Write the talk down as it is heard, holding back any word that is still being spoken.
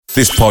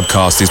This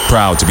podcast is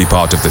proud to be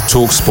part of the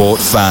TalkSport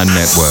Fan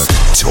Network.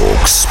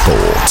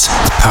 TalkSport.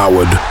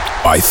 Powered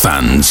by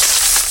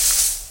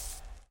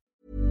fans.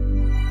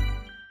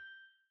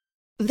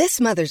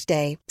 This Mother's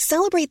Day,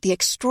 celebrate the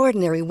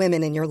extraordinary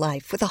women in your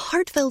life with a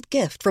heartfelt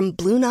gift from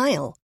Blue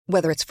Nile.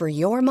 Whether it's for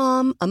your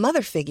mom, a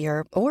mother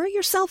figure, or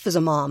yourself as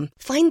a mom,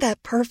 find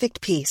that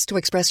perfect piece to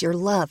express your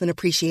love and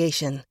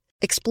appreciation.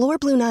 Explore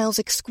Blue Nile's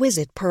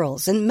exquisite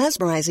pearls and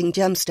mesmerizing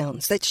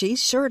gemstones that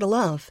she's sure to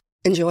love.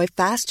 Enjoy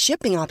fast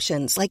shipping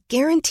options like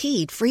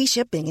guaranteed free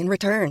shipping and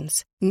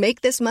returns. Make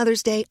this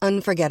Mother's Day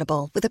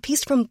unforgettable with a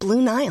piece from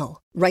Blue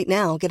Nile. Right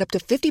now, get up to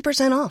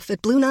 50% off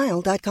at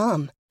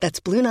BlueNile.com. That's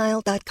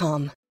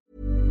BlueNile.com.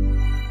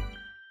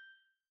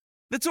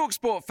 The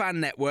TalkSport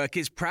Fan Network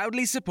is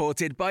proudly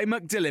supported by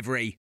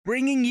McDelivery,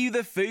 bringing you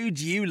the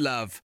food you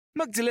love.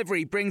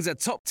 McDelivery brings a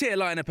top-tier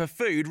lineup of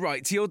food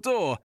right to your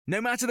door.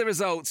 No matter the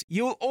result,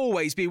 you'll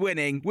always be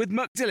winning with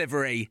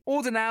McDelivery.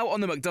 Order now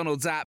on the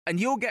McDonald's app and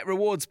you'll get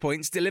rewards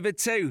points delivered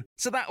too.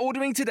 So that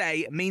ordering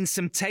today means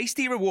some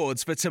tasty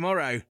rewards for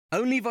tomorrow.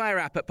 Only via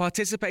app at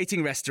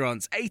participating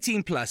restaurants.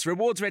 18 plus.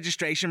 Rewards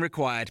registration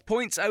required.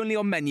 Points only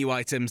on menu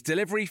items.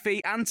 Delivery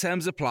fee and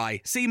terms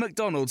apply. See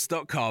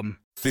mcdonalds.com.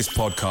 This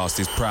podcast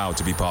is proud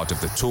to be part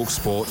of the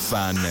TalkSport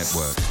Fan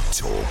Network.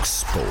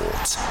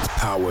 TalkSport.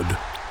 Powered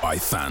by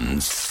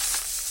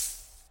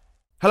fans.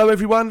 Hello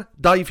everyone,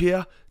 Dave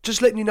here. Just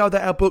letting you know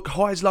that our book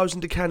Highs, Lows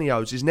and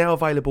Decanios is now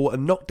available at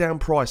a knockdown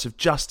price of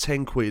just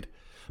 £10.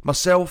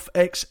 Myself,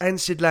 X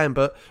and Sid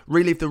Lambert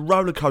relive the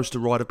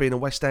rollercoaster ride of being a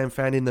West Ham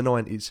fan in the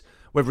 90s.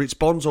 Whether it's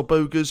Bonds or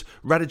Boogers,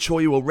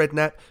 Raduchoyu or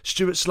Redknapp,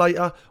 Stuart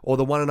Slater or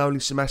the one and only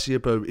Samassi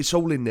Abu, it's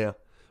all in there.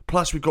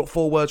 Plus we've got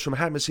 4 words from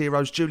Hammers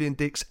heroes Julian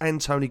Dix and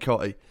Tony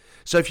Cottee.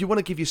 So if you want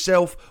to give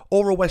yourself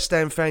or a West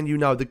Ham fan you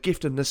know the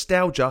gift of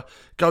nostalgia,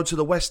 go to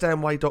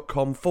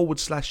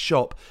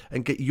thewesthamway.com/shop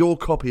and get your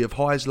copy of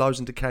Highs, Lows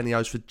and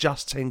Decanios for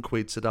just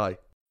 £10 today.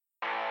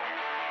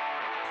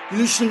 You're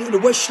listening to the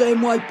West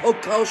Ham Way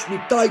podcast with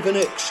Dave and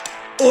X.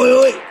 Oi,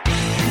 oi!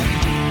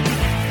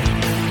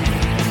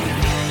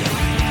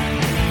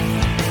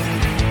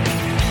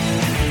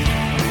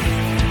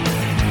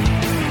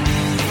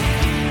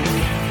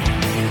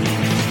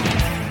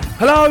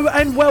 Hello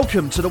and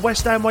welcome to the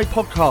West Ham Way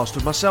podcast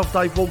with myself,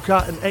 Dave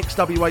Walker, an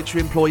ex-WHU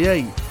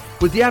employee.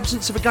 With the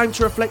absence of a game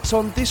to reflect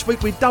on, this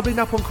week we're doubling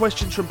up on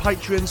questions from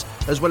Patreons,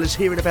 as well as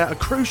hearing about a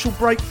crucial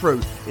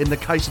breakthrough in the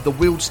case of the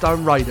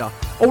Wealdstone Raider.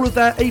 All of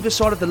that either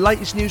side of the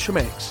latest news from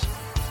X.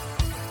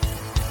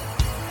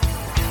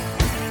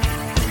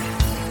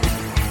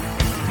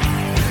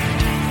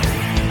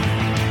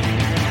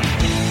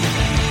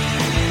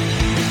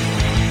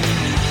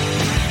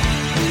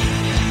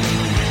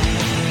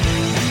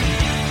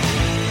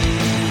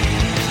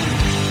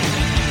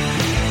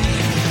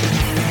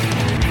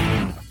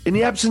 In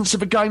the absence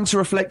of a game to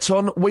reflect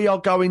on, we are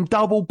going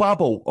double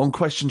bubble on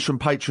questions from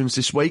patrons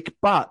this week.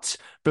 But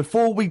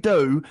before we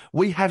do,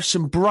 we have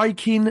some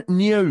breaking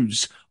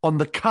news on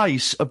the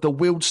case of the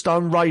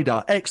Wealdstone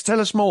Raider. X,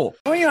 tell us more.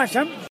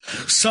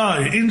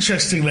 So,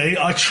 interestingly,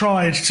 I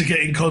tried to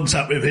get in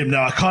contact with him.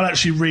 Now, I can't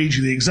actually read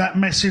you the exact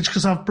message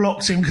because I've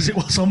blocked him because it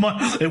was on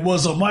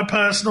my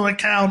personal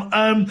account.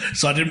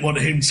 So I didn't want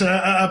him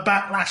to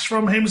backlash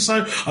from him.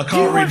 So I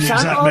can't read the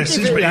exact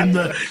message.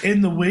 But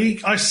in the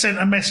week, I sent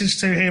a message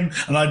to him,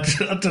 and I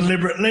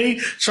deliberately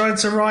tried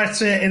to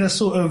write it in a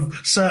sort of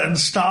certain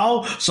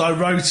style. So I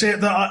wrote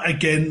it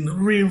again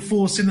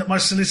reinforcing that my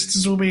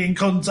solicitors will be in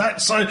contact.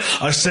 So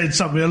I said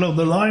something along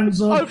the lines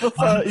of over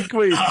 30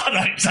 quid. I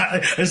know,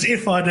 exactly, as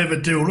if I'd ever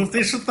do all of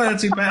this for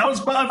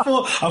 £30. But I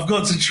thought I've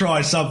got to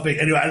try something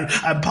anyway,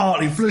 and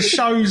partly for the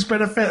show's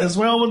benefit as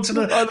well. I wanted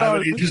to have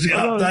an interesting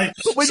update.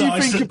 But when you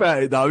think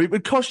about it, though, it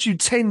would cost you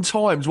 10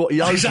 times what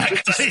he owes.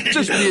 Exactly.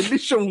 Just the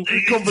initial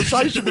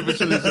conversation with the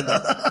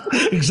solicitor.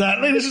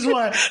 Exactly. This is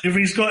why, if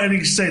he's got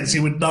any sense,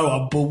 he would know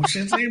I'm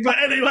bullshitting. But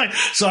anyway,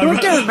 so I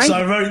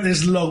wrote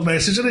this long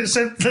message, and it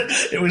said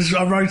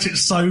I wrote it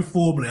so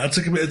formally. I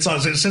took a bit of time.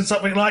 So it said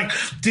something like,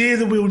 "Dear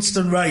the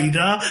Wealdstone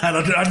Raider,"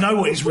 and I know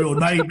what his real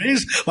name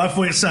is, but I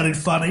thought it sounded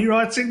funny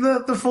writing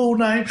the full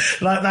name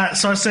like that.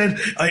 So I said,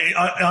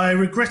 I am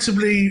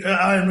regrettably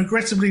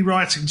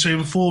writing to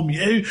inform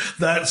you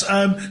that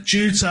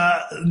due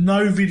to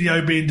no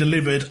video being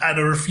delivered and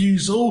a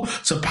refusal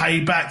to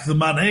pay back the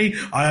money,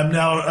 I am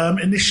now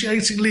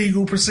initiating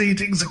legal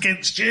proceedings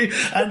against you.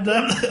 And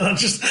I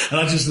just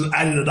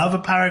added another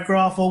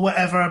paragraph or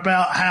whatever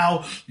about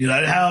how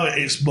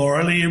it's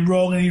morally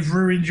wrong and you've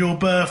ruined your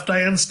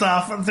birthday and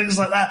stuff and things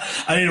like that.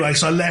 Anyway,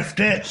 so I left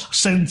it,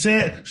 sent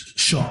it,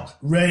 shot,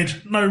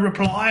 read, no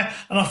reply,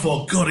 and I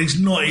thought, God, he's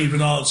not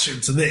even answering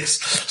to this.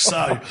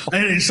 So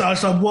anyway, so I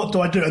said, what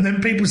do I do? And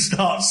then people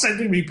start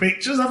sending me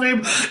pictures of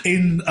him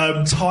in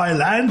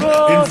Thailand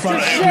in front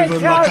of him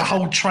with like a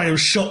whole tray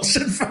of shots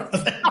in front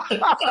of him.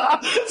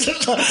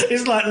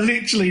 It's like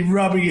literally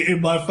rubbing it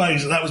in my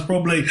face, and that was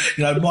probably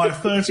my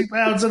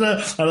 £30 and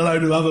a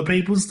load of other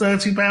people's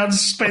 £30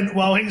 spent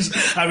while he's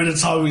having a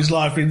time of his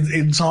life in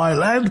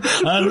Thailand.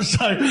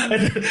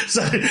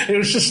 So it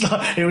was just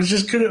like, it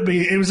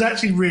was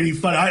actually really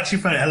funny. I actually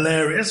found it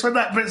hilarious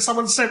when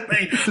someone sent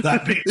me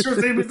that picture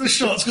of him with the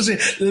shots, because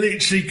it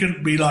literally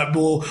couldn't be like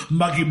more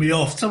mugging me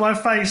off to my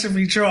face if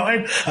he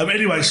tried.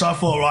 Anyway, so I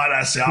thought, right,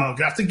 that's it. I'm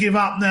gonna have to give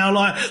up now.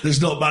 Like,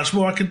 there's not much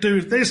more I can do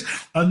with this.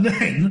 And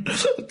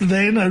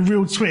then a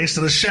real twist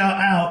and a shout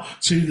out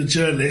to the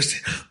journalist.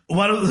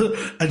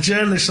 A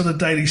journalist on the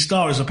Daily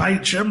Star is a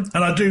patron,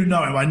 and I do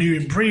know him. I knew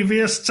him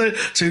previous to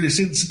this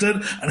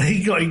incident, and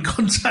he got in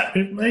contact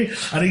with me,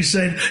 and he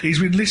said he's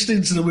been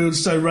listening to the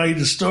Wealdstone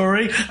Raider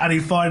story, and he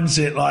finds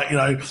it, like, you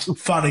know,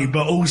 funny,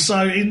 but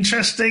also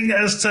interesting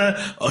as to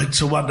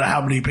wonder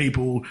how many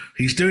people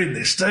he's doing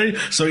this to.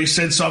 So he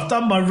said, so I've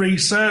done my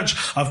research,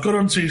 I've got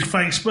onto his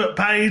Facebook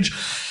page,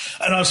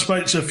 and I've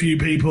spoke to a few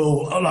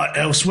people like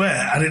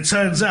elsewhere, and it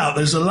turns out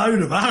there's a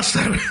load of us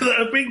that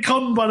have been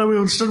conned by the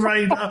Wealdstone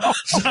Raider.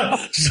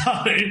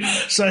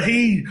 So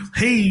he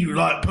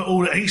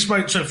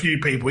spoke to a few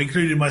people,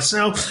 including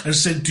myself, and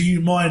said, "Do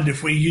you mind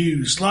if I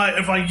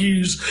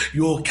use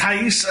your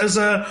case as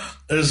an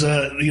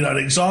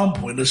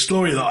example in the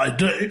story that I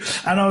do?"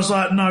 And I was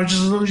like, "No,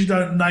 just as long as you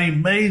don't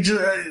name me,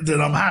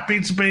 then I'm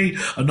happy to be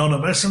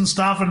anonymous and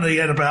stuff." And he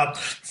had about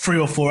 3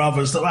 or 4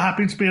 others that were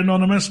happy to be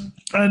anonymous,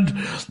 and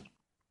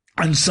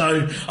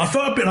so I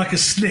felt a bit like a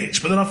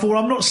snitch, but then I thought,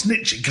 I'm not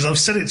snitching because I've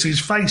said it to his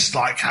face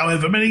like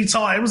however many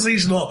times.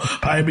 He's not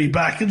paying me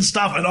back and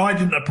stuff, and I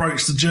didn't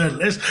approach the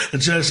journalist. The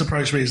journalist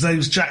approached me. His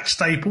name's Jack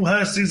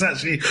Staplehurst. He's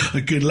actually a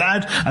good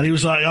lad, and he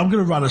was like, "I'm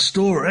going to run a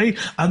story,"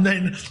 and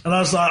I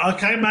was like,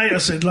 "Okay, mate." I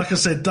said,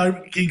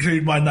 don't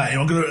include my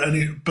name.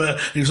 But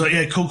he was like,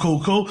 "Yeah,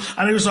 cool,"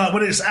 and he was like,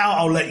 "When it's out,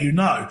 I'll let you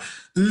know."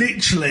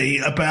 Literally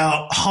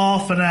about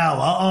half an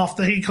hour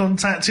after he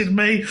contacted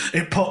me,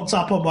 it popped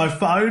up on my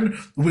phone,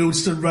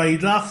 Wealdstone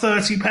Raider,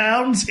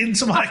 £30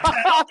 into my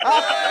account.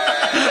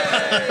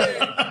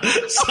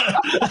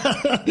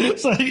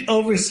 So he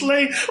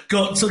obviously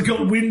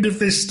got wind of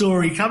this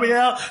story coming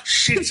out,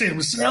 shit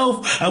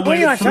himself, and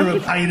went through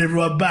and paid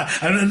everyone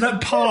back. And then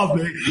that part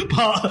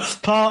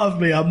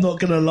of me, I'm not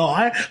going to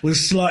lie,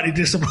 was slightly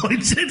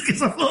disappointed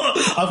because I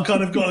thought I've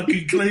kind of got a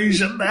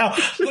conclusion now.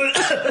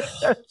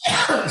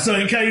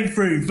 So it came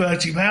through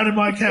 £30 in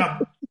my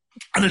account.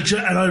 And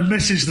I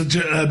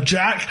messaged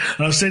Jack,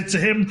 and I said to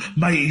him,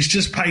 "Mate, he's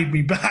just paid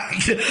me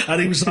back." And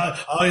he was like,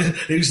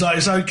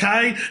 "It's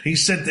okay." He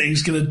said that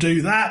he's going to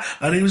do that,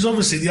 and he was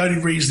obviously the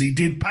only reason he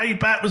did pay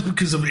back was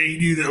because he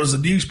knew that there was a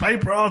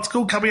newspaper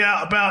article coming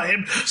out about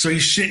him. So he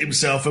shit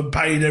himself and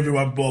paid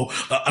everyone. Well,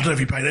 I don't know if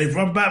he paid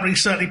everyone back, but he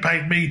certainly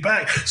paid me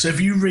back. So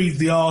if you read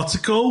the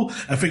article,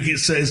 I think it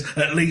says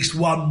at least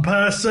one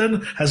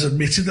person has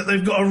admitted that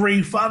they've got a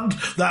refund.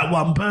 That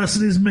one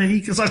person is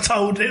me, because I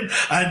told him,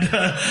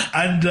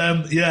 and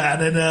then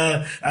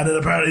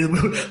apparently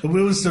the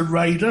Wealdstone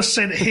Raider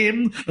sent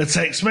him a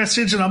text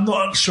message, and I'm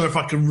not sure if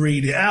I can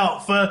read it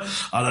out I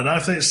don't know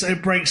if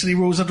it breaks any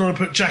rules. I don't want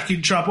to put Jack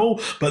in trouble,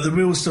 but the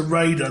Wealdstone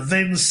Raider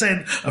then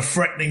sent a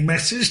threatening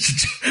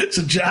message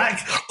to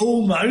Jack,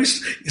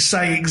 almost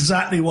saying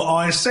exactly what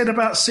I said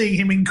about seeing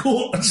him in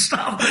court and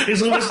stuff.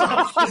 It's almost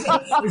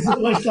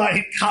like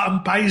he cut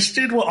and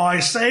pasted what I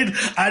said,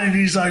 added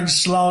his own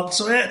slant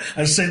to it,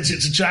 and sent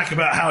it to Jack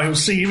about how he'll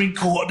see him in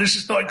court. This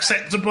is not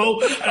acceptable.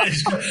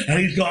 And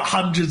he's got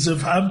hundreds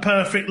of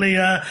perfectly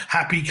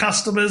happy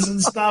customers and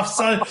stuff.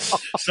 So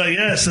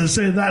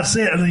that's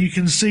it. And then you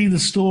can see the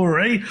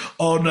story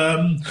on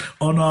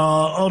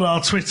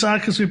our Twitter,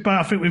 because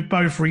I think we've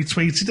both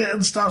retweeted it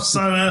and stuff.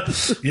 So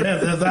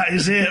that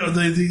is it.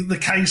 The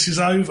case is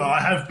over.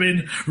 I have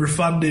been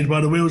refunded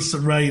by the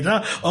Wealdstone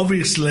Raider.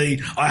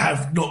 Obviously, I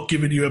have not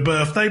given you a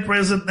birthday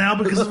present now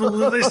because of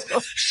all of this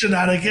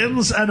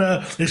shenanigans. And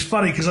it's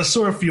funny because I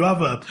saw a few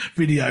other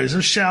videos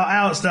of shout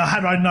outs. Now,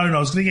 had I known I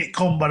was going to get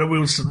conned by the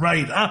Wealdstone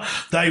Raider,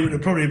 they would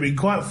have probably been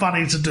quite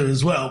funny to do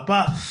as well.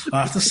 But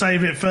I have to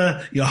save it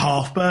for your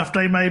half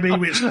birthday, maybe,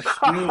 which we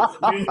all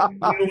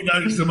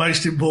know is the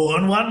most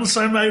important one.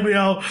 So maybe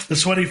the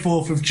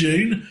 24th of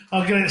June,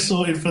 I'll get it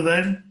sorted for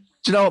then.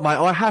 Do you know what, mate?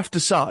 I have to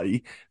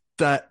say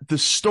that the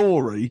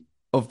story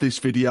of this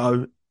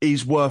video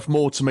is worth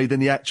more to me than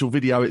the actual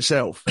video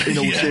itself, in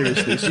all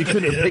seriousness. You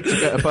couldn't have picked a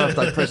better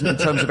birthday present in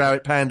terms of how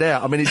it panned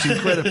out. I mean, it's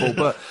incredible,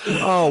 but,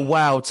 oh,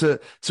 wow,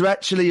 to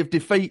actually have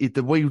defeated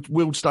the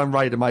Wealdstone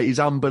Raider, mate, is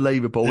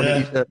unbelievable. Yeah.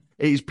 And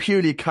it is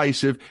purely a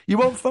case of, you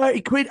want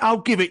 30 quid? I'll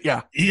give it you.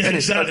 Yeah,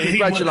 exactly.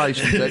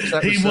 Congratulations,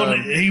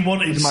 he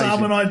wanted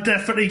some, and I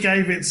definitely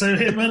gave it to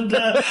him. And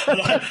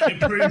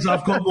it proves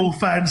I've got more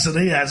fans than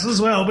he has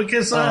as well,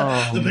 because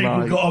the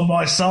people got on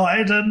my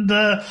side. And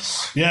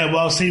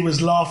whilst he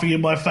was laughing in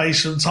my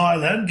face from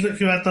Thailand, look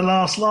who had the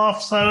last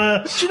laugh.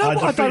 So do you know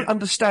what I don't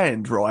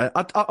understand, right?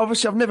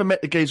 Obviously, I've never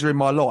met the geezer in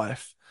my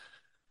life,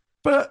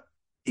 but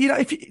you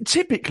know,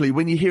 typically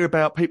when you hear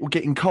about people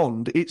getting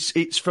conned,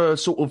 it's for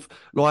sort of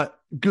like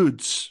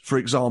goods, for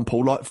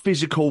example, like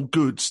physical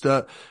goods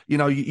that, you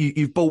know,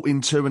 you've bought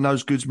into, and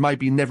those goods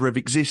maybe never have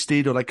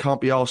existed, or they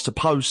can't be asked to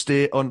post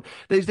it on.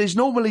 There's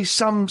normally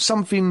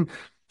something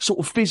sort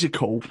of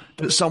physical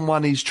that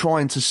someone is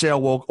trying to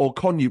sell or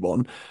con you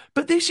on.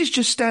 But this is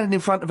just standing in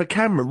front of a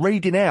camera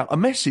reading out a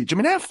message. I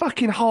mean, how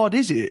fucking hard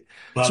is it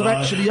to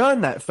actually earn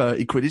that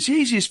 30 quid? It's the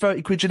easiest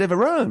 30 quid you'd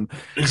ever earn.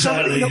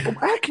 Exactly. So,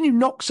 how can you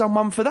knock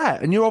someone for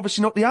that? And you're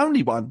obviously not the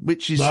only one,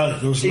 which is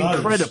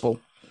incredible.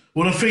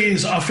 Well, the thing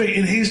is, I think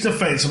in his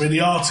defence, I mean, the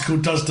article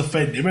does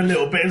defend him a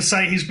little bit and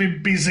say he's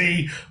been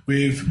busy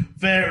with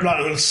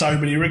so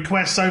many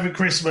requests over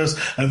Christmas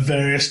and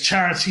various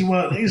charity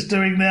work that he's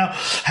doing now.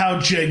 How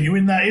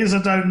genuine that is,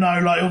 I don't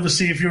know. Like,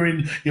 obviously, if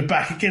you're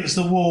back against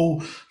the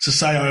wall, to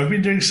say, "Oh, I've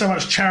been doing so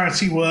much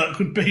charity work,"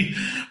 would be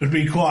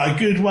quite a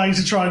good way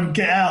to try and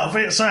get out of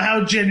it. So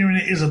how genuine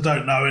it is, I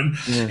don't know. And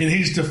in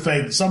his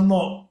defence, I'm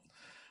not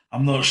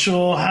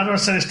sure. How do I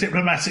say this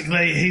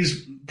diplomatically?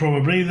 He's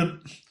probably the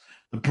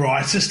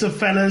brightest of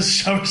fellas,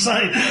 shall we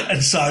say.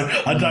 And so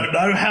I don't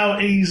know how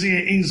easy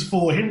it is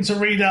for him to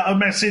read out a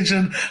message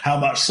and how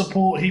much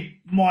support he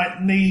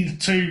might need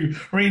to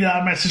read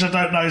out a message. I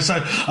don't know.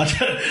 So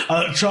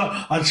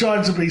I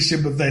tried to be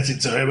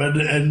sympathetic to him,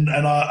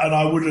 and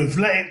I would have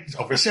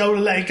I would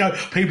have let it go.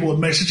 People were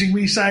messaging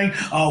me saying,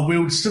 "Oh,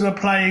 Wealdstone are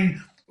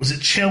playing, was it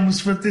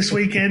Chelmsford this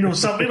weekend or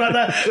something like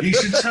that? We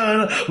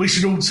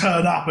should all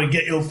turn up and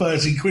get your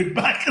 30 quid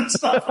back and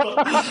stuff."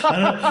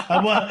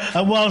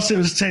 And whilst it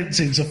was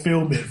tempting to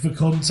film it for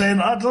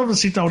content, I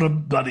obviously don't want to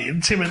bloody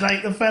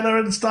intimidate the fella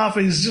and stuff.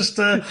 He's just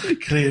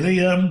clearly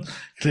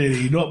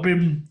not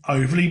been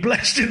overly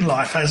blessed in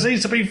life, has he,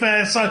 to be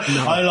fair? So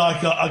no.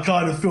 I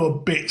kind of feel a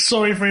bit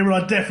sorry for him, and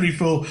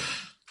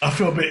I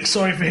feel a bit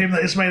sorry for him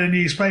that it's made a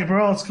newspaper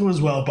article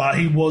as well, but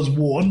he was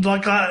warned. I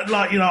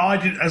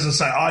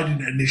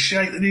didn't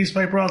initiate the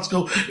newspaper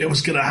article. It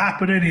was going to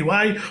happen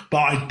anyway, but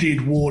I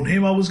did warn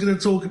him I was going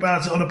to talk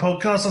about it on a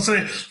podcast. I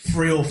said it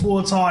 3 or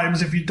 4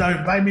 times. If you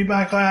don't pay me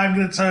back, I am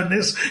going to turn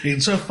this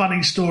into a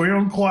funny story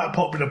on quite a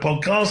popular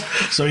podcast.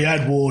 So he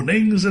had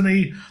warnings and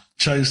he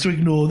chose to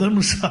ignore them.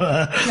 So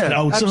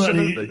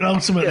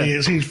ultimately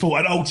it's his fault,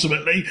 and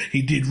ultimately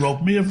he did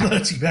rob me of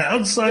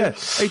 £30. So yeah,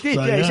 he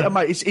did. So,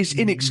 mate, it's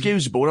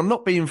inexcusable, and I'm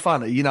not being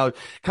funny. You know,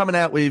 coming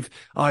out with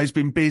he's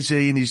been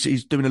busy and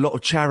he's doing a lot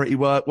of charity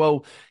work.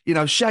 Well, you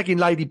know, shagging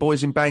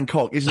ladyboys in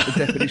Bangkok isn't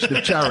the definition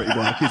of charity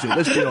work, is it?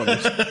 Let's be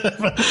honest.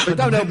 But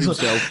don't help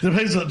himself.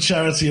 Depends what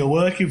charity you're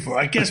working for,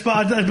 I guess. But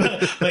I don't.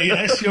 But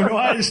yes, you're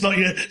right. It's not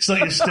your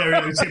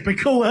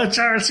stereotypical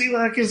charity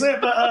work, is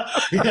it?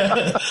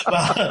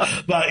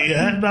 But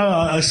yeah, no,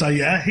 I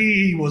say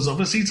he was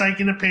obviously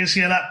taking a piss.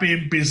 Yeah, that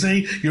being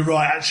busy. You're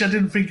right. Actually, I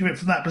didn't think of it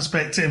from that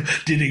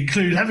perspective. Did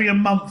include having a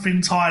month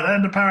in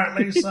Thailand,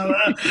 apparently. So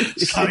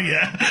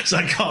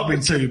it can't be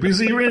too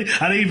busy, really.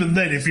 And even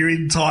then, if you're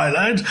in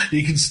Thailand,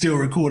 you can still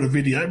record a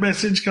video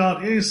message,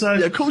 can't you? So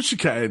yeah, of course you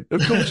can.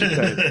 Of course you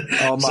can.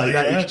 Oh, mate,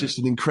 that is just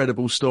an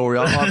incredible story.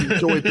 I've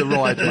enjoyed the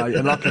ride, mate.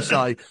 And like I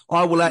say,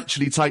 I will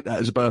actually take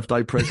that as a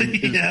birthday present.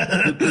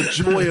 The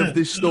joy of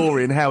this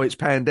story and how it's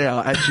panned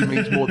out actually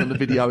means more than the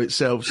video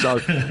itself. So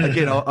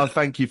again, I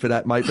thank you for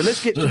that, mate. But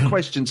let's get to the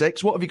questions,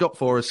 X. What have you got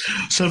for us?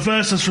 So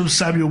first is from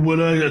Samuel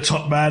Wooler, a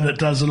top man that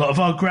does a lot of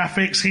our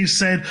graphics. He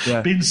said,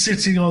 been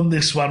sitting on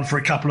this one for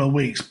a couple of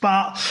weeks,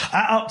 but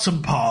at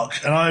Upton Park,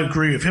 and I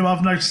agree with him,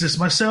 I've noticed this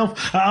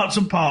myself, at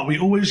Upton Park, we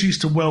always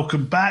used to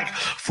welcome back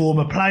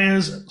former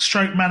players,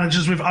 stroke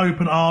managers with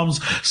open arms.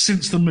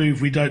 Since the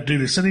move, we don't do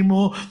this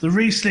anymore. The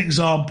recent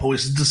example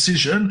is the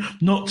decision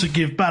not to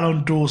give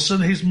Ballon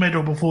Dawson his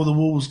medal before the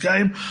Wolves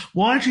game.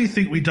 Why do you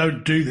think we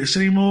don't do this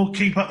anymore?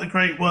 Keep up the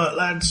great work,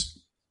 lads.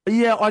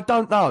 Yeah, I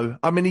don't know.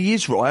 I mean, he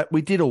is right.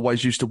 We did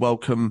always used to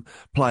welcome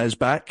players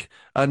back,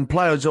 and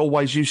players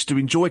always used to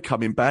enjoy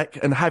coming back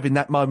and having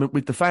that moment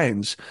with the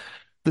fans.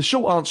 The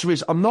short answer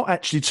is I'm not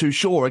actually too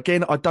sure.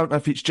 Again, I don't know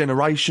if it's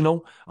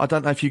generational. I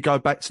don't know if you go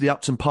back to the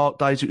Upton Park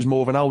days, it was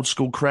more of an old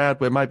school crowd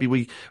where maybe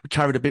we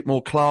carried a bit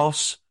more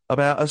class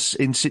about us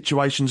in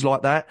situations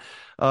like that.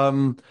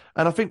 And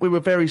I think we were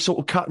very sort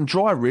of cut and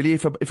dry, really.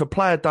 If a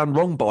player had done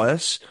wrong by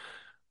us,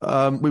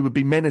 we would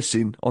be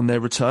menacing on their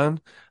return.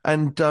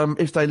 And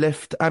if they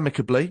left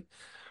amicably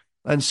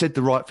and said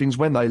the right things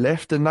when they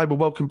left, and they were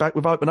welcomed back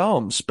with open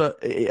arms. But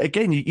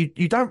again,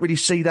 you don't really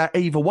see that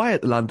either way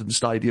at the London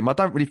Stadium. I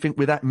don't really think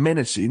we're that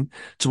menacing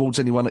towards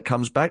anyone that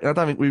comes back. And I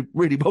don't think we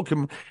really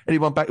welcome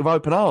anyone back with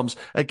open arms.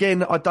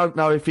 Again, I don't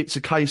know if it's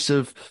a case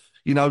of,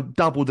 you know,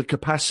 double the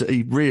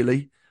capacity,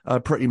 really.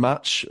 Pretty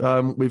much,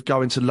 with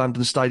going to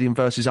London Stadium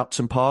versus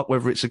Upton Park,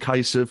 whether it's a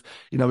case of,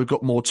 you know, we've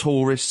got more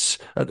tourists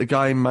at the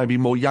game, maybe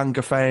more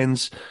younger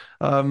fans.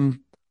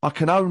 I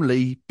can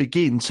only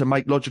begin to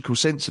make logical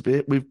sense of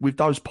it with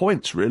those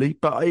points, really.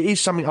 But it is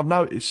something I've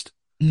noticed.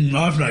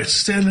 I've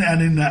noticed it,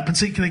 and in that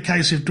particular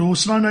case with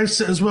Dawson, I noticed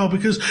it as well,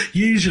 because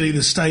usually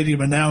the stadium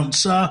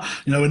announcer,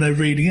 when they're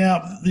reading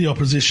out the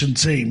opposition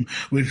team,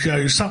 would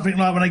go something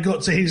like, when they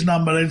got to his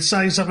number, they'd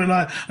say something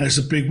like, "It's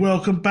a big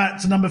welcome back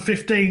to number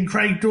 15,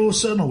 Craig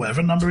Dawson," or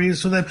whatever number he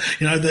is for them.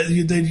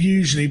 There'd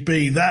usually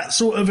be that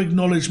sort of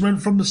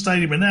acknowledgement from the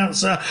stadium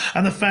announcer,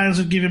 and the fans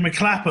would give him a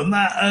clap and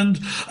that, and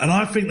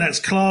I think that's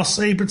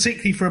classy,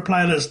 particularly for a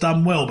player that's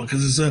done well,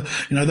 because it's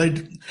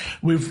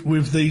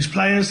with these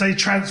players, they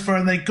transfer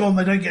and they're gone.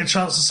 They don't get a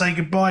chance to say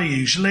goodbye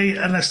usually,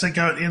 unless they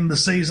go at the end of the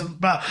season.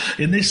 But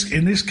in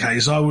this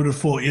case, I would have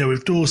thought,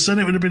 with Dawson,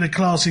 it would have been a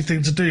classy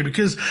thing to do,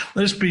 because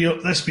let's be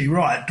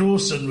right,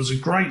 Dawson was a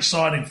great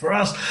signing for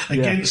us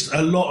against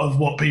a lot of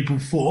what people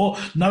thought.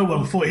 No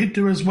one thought he'd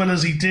do as well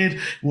as he did.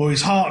 Wore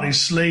his heart on his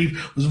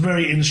sleeve, was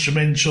very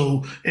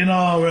instrumental in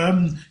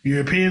our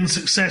European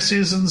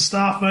successes and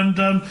stuff, and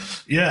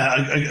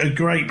a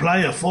great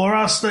player for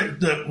us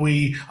that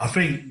we, I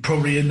think,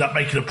 probably end up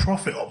making a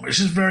profit on, which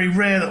is very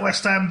rare that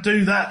West Ham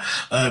do that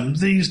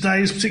these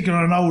days,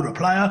 particularly on an older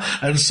player.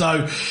 And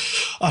so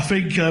I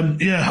think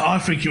I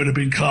think it would have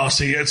been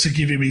classy to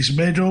give him his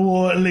medal,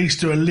 or at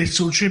least do a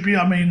little tribute.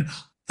 I mean,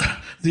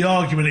 the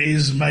argument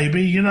is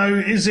maybe,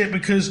 is it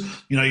because,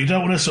 you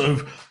don't want to sort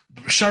of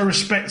show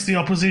respect to the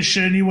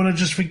opposition, you want to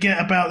just forget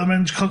about them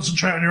and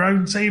concentrate on your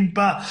own team?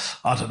 But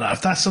I don't know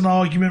if that's an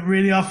argument,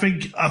 really. I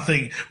think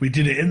we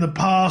did it in the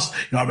past.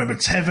 I remember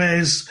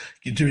Tevez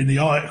doing the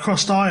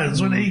crossed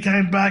irons when he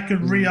came back,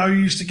 and Rio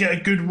used to get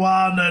a good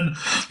one, and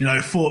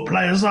for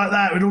players like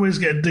that would always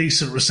get a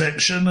decent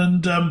reception.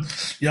 And I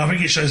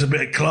think it shows a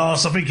bit of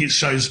class. I think it's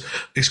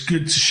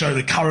good to show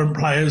the current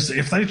players that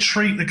if they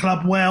treat the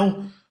club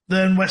well,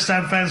 then West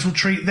Ham fans will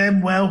treat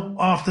them well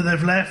after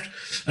they've left.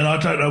 And I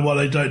don't know why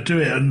they don't do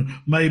it. And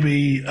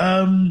maybe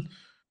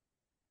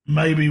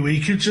we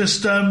could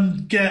just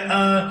get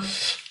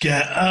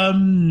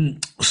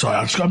sorry,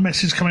 I've just got a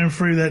message coming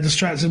through there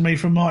distracting me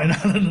from Martin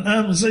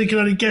Allen. So you can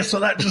only guess what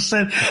that just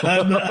said.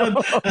 I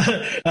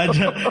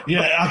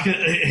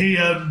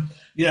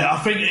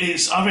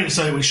think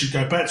so. We should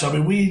go back to. I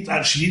mean, we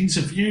actually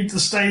interviewed the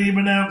stadium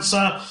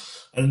announcer,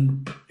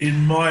 and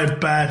in my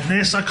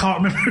badness, I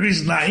can't remember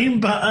his name,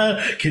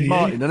 but can you?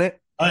 Martin, isn't it?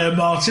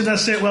 Martin,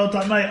 that's it. Well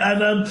done, mate.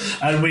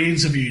 And we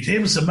interviewed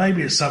him, so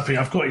maybe it's something.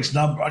 I've got his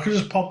number. I could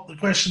just pop the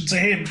question to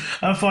him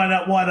and find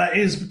out why that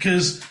is,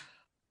 because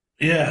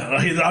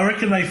I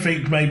reckon they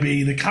think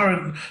maybe the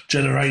current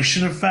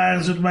generation of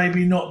fans would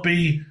maybe not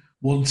be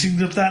wanting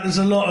that. There's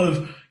a lot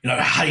of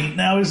hate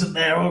now, isn't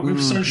there,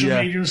 with social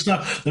media and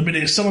stuff. The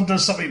minute someone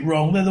does something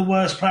wrong, they're the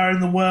worst player in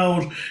the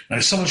world.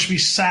 Someone should be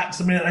sacked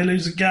the minute they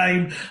lose a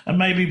game, and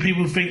maybe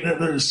people think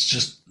that it's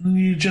just the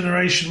new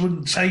generation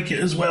wouldn't take it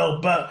as well.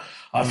 But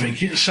I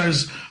think it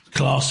shows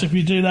class if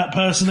you do that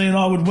personally, and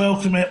I would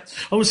welcome it.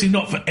 Obviously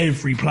not for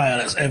every player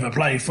that's ever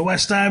played for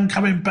West Ham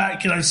coming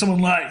back.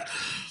 someone like,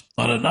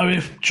 I don't know,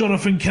 if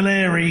Jonathan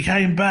Calleri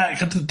came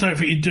back, I don't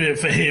think you'd do it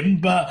for him,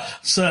 but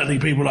certainly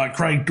people like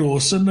Craig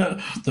Dawson, and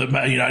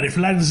if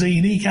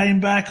Lanzini came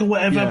back or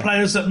whatever,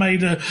 players that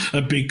made a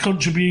big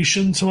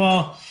contribution to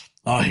our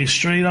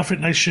history, I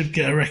think they should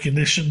get a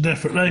recognition,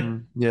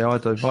 definitely. Yeah, I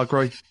do. I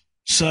agree.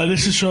 So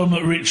this is from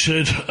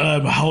Richard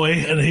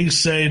Hoy, and he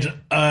said,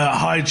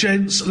 "Hi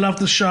gents, love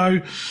the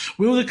show.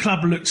 Will the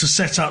club look to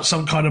set up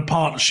some kind of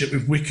partnership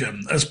with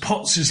Wickham, as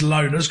Potts'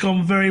 loan has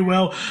gone very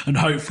well and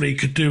hopefully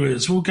could do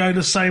it? We'll go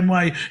the same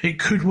way. It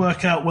could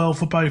work out well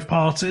for both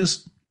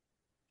parties."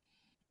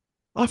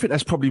 I think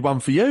that's probably one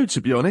for you,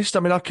 to be honest.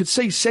 I mean, I could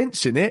see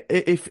sense in it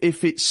if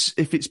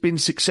it's been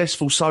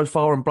successful so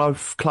far and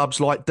both clubs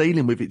like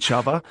dealing with each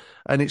other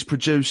and it's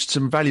produced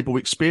some valuable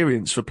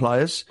experience for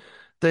players.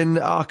 Then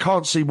I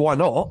can't see why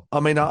not. I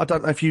mean, I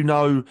don't know if you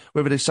know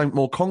whether there's something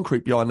more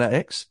concrete behind that,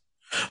 X.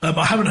 I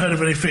haven't heard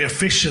of anything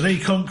officially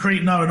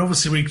concrete, no, and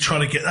obviously we're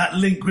trying to get that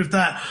link with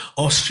that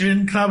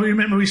Austrian club.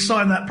 Remember, we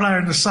signed that player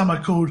in the summer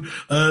called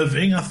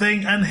Irving, I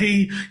think, and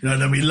he,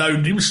 then we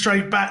loaned him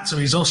straight back to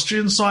his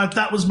Austrian side.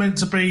 That was meant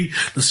to be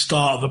the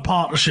start of a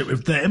partnership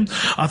with them.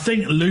 I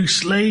think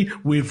loosely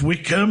with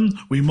Wickham,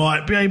 we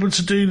might be able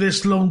to do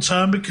this long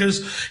term,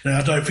 because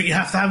I don't think you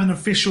have to have an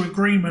official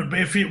agreement, but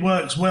if it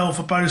works well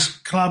for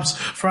both clubs,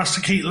 for us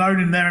to keep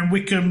loaning there, and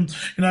Wickham,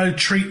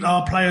 treat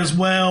our players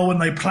well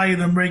and they play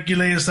them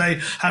regularly as they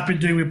have been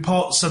doing with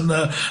Potts, and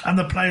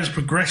the players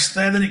progress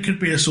there, then it could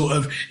be a sort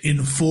of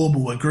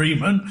informal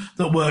agreement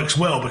that works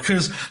well,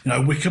 because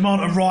Wickham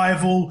aren't a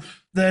rival.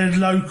 They're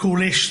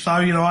local-ish, though.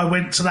 I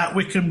went to that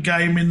Wickham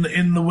game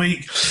in the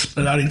week.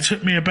 It only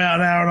took me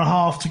about an hour and a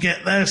half to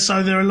get there,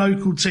 so they're a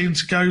local team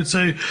to go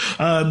to.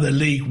 They're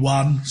League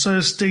One, so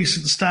it's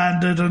decent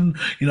standard, and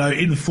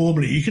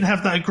informally you can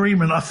have that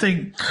agreement. I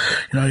think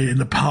in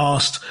the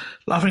past,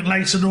 I think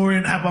Leyton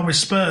Orient had one with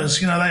Spurs.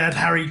 They had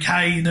Harry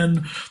Kane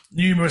and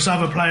numerous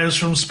other players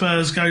from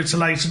Spurs go to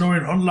Leyton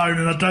Orient on loan,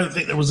 and I don't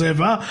think there was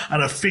ever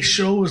an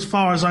official, as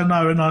far as I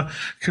know, and I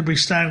could be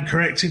stand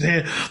corrected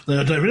here, I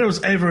don't think there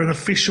was ever an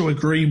official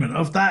agreement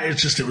of that.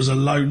 It's just it was a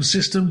loan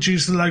system due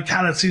to the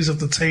localities of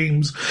the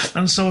teams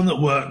and so on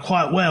that worked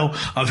quite well.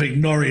 I think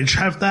Norwich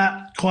have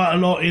that. that quite a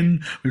lot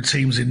with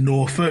teams in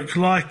Norfolk,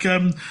 like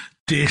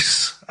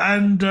Diss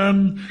and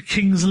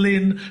Kings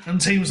Lynn and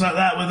teams like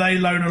that, where they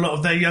loan a lot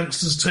of their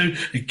youngsters to.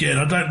 Again,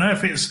 I don't know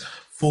if it's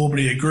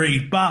formally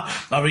agreed, but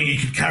I think you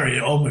could carry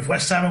it on with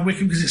West Ham and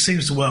Wycombe because it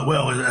seems to work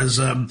well.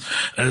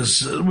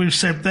 As we've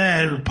said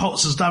there,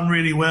 Potts has done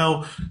really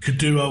well,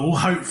 will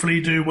hopefully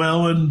do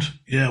well, and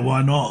yeah,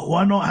 why not?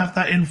 Why not have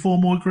that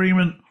informal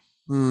agreement?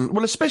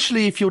 Well,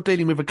 especially if you're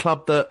dealing with a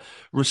club that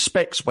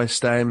respects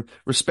West Ham,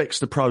 respects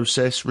the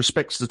process,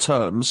 respects the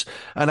terms,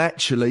 and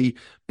actually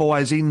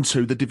buys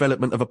into the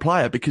development of a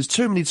player. Because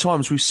too many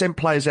times we've sent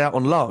players out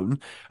on loan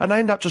and they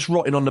end up just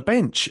rotting on the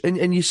bench.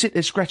 And you sit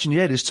there scratching your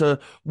head as to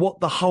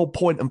what the whole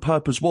point and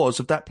purpose was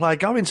of that player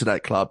going to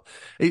that club.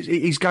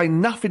 He's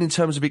gained nothing in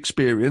terms of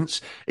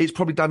experience. It's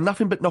probably done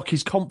nothing but knock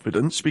his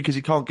confidence because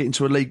he can't get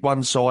into a League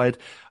One side.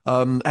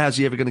 How's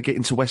he ever going to get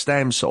into West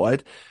Ham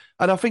side?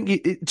 And I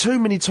think too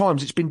many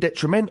times it's been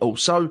detrimental.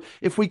 So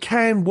if we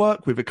can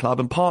work with a club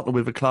and partner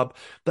with a club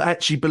that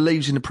actually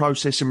believes in the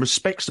process and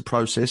respects the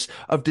process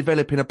of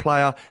developing a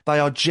player they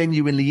are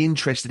genuinely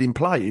interested in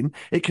playing,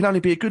 it can only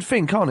be a good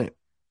thing, can't it?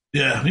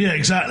 Yeah,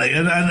 exactly.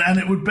 And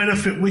it would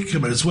benefit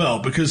Wycombe as well,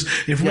 because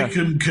if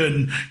Wycombe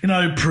can,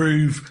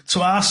 prove to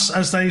us,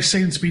 as they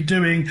seem to be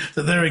doing,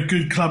 that they're a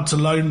good club to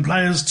loan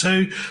players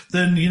to,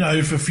 then,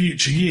 for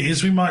future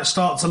years, we might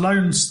start to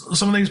loan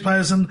some of these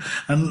players and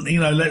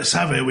let's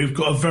have it. We've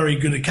got a very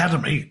good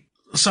academy.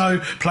 So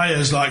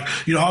players like,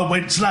 I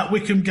went to that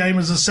Wycombe game,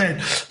 as I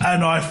said,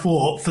 and I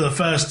thought for the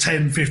first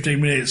 10,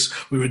 15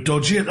 minutes, we were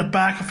dodgy at the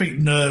back. I think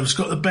nerves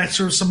got the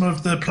better of some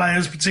of the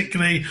players,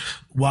 particularly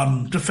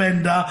one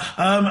defender.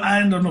 And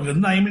I'm not going to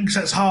name it because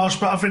that's harsh,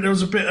 but I think there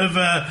was a bit of,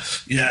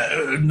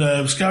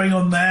 nerves going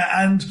on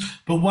there.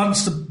 But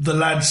once the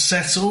lads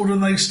settled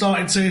and they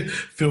started to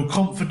feel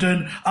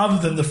confident, other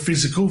than the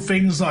physical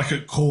things like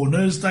at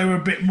corners, they were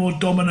a bit more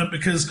dominant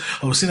because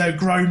obviously they were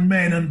grown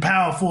men and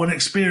powerful and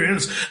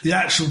experienced. The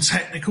actual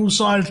technical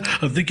side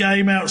of the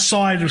game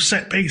outside of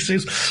set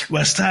pieces,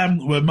 West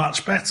Ham were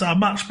much better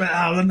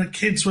than the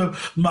kids were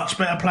much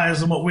better players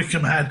than what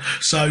Wycombe had.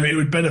 So it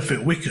would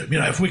benefit Wycombe.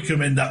 If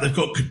Wycombe end up, they've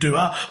got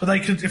Kudua, but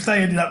if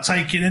they ended up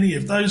taking any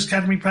of those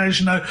academy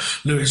players,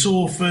 Lewis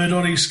Orford,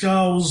 Ollie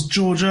Skulls,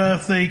 George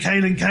Earthy,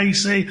 Caelan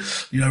Casey,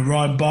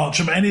 Ryan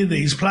Bartram, any of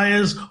these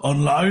players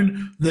on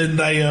loan, then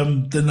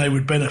they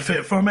would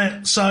benefit from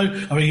it. So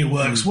I think it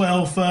works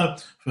well for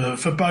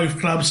both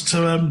clubs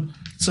to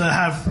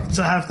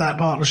have that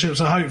partnership.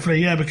 So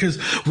hopefully, because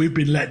we've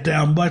been let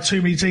down by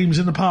too many teams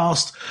in the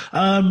past.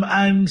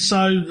 And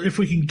so if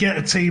we can get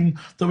a team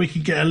that we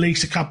can get at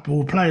least a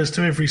couple of players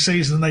to every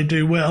season and they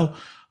do well,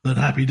 then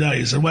happy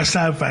days. And West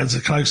Ham fans are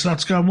close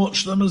enough to go and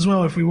watch them as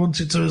well if we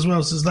wanted to as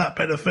well. So there's that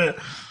benefit.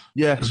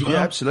 Yeah,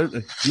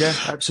 absolutely. Yeah,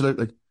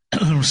 absolutely.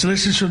 So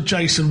this is from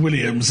Jason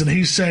Williams, and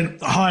he said,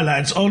 "Hi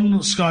lads,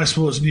 on Sky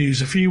Sports News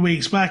a few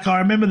weeks back, I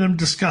remember them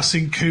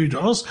discussing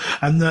Kudos,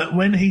 and that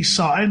when he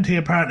signed, he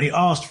apparently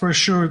asked for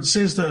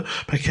assurances that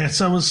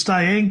Paqueta was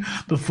staying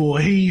before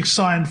he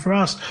signed for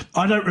us.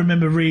 I don't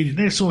remember reading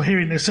this or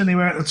hearing this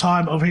anywhere at the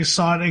time of his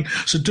signing,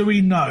 so do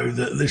we know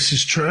that this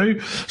is true?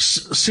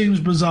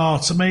 Seems bizarre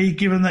to me,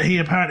 given that he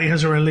apparently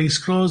has a release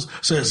clause,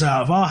 so it's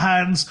out of our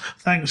hands.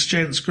 Thanks,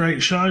 gents,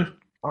 great show."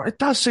 It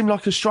does seem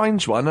like a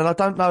strange one, and I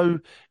don't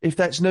know if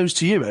that's news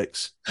to you,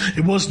 X.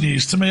 It was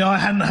news to me. I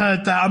hadn't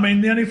heard that. I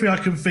mean, the only thing I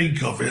can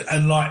think of it,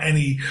 and like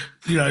any,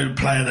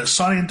 player that's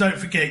signing, and don't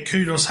forget,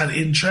 Kudos had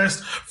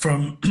interest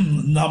from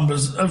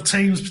numbers of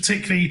teams,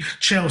 particularly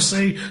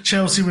Chelsea.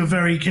 Chelsea were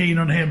very keen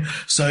on him.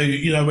 So,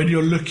 when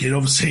you're looking,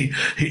 obviously,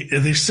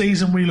 this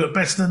season we look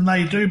better than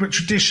they do, but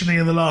traditionally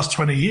in the last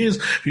 20 years,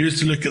 if you used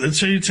to look at the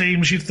two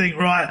teams, you'd think,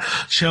 right,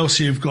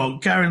 Chelsea have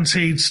got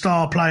guaranteed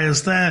star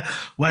players there.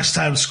 West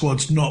Ham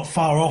squad's not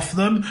far off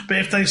them. But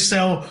if they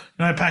sell,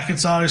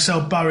 Paquetá, sell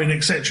Bowen,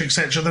 etc.,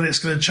 then it's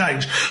going to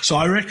change. So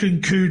I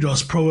reckon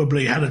Kudos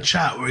probably had a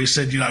chat where he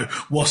said,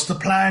 what's the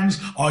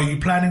plans? Are you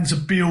planning to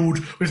build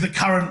with the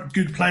current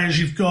good players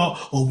you've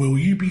got, or will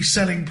you be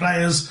selling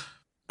players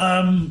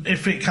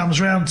if it comes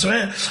round to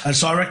it? And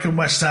so I reckon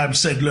West Ham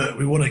said, look,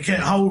 we want to keep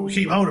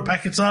hold of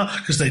Paquetá,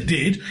 because they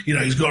did.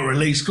 He's got a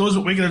release clause,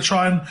 but we're going to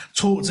try and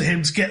talk to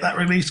him to get that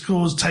release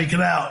clause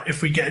taken out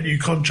if we get a new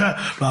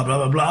contract, blah, blah,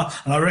 blah, blah.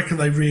 And I reckon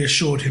they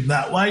reassured him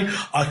that way.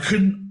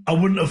 I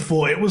wouldn't have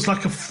thought it was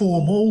like a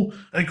formal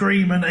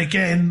agreement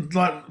again,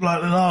 like the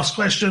last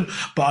question,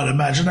 but I'd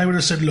imagine they would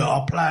have said, look,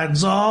 our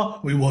plans are,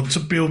 we want to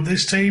build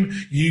this team,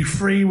 you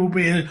three will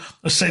be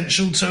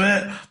essential to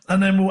it,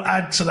 and then we'll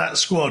add to that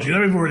squad.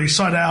 We've already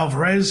signed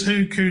Alvarez,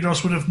 who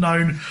Kudos would have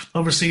known,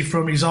 obviously,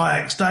 from his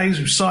Ajax days.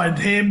 We've signed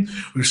him,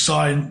 we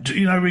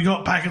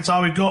got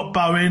Paquetá, we got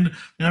Bowen,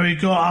 we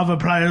got other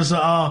players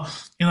that are,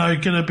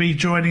 going to be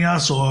joining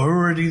us or are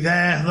already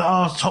there that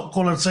are top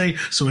quality.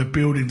 So we're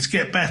building to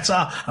get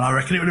better. And I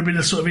reckon it would have been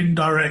a sort of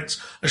indirect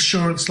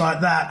assurance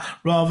like that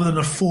rather than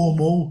a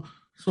formal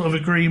sort of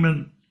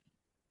agreement.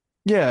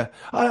 Yeah,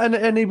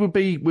 and he would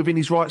be within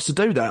his rights to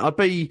do that. I'd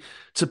be,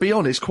 to be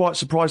honest, quite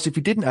surprised if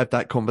he didn't have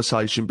that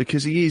conversation,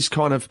 because he is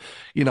kind of,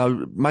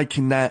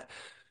 making that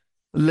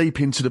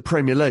leap into the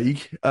Premier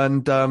League,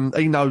 and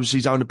he knows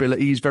his own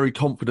ability. He's very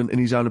confident in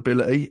his own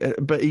ability,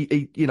 but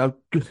he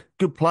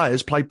good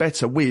players play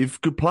better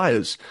with good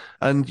players,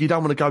 and you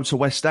don't want to go to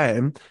West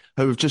Ham,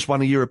 who have just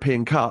won a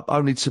European Cup,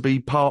 only to be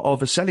part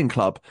of a selling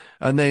club,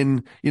 and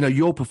then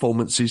your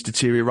performances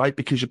deteriorate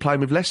because you're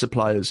playing with lesser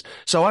players.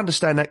 So I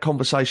understand that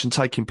conversation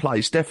taking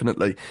place.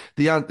 Definitely,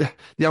 the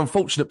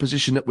unfortunate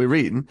position that we're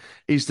in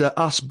is that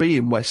us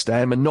being West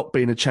Ham and not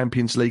being a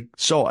Champions League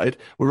side,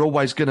 we're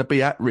always going to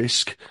be at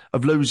risk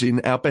of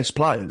losing our best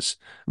players.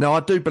 Now, I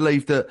do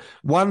believe that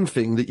one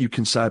thing that you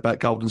can say about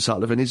Gold and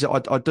Sullivan is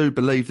that I do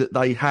believe that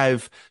they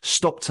have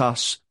stopped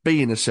us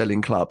being a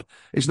selling club.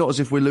 It's not as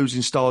if we're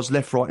losing stars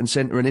left, right and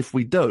centre, and if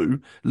we do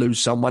lose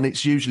someone,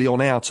 it's usually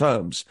on our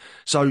terms.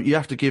 So you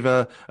have to give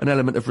an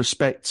element of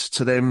respect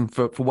to them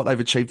for what they've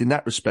achieved in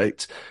that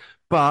respect.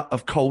 But,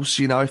 of course,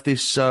 if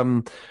this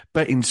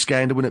betting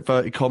scandal, in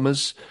inverted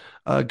commas,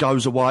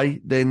 goes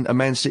away, then are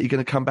Man City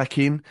going to come back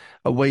in?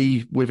 Are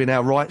we within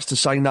our rights to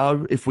say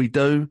no if we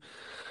do?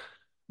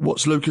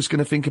 What's Lucas going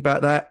to think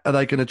about that? Are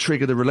they going to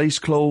trigger the release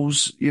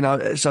clause?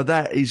 So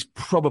that is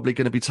probably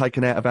going to be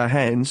taken out of our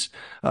hands.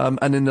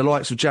 And in the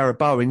likes of Jarrod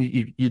Bowen,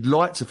 you'd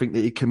like to think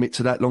that he'd commit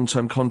to that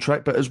long-term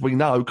contract. But as we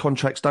know,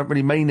 contracts don't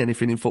really mean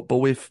anything in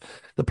football if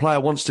the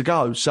player wants to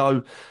go.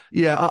 So,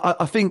 yeah,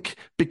 I think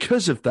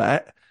because of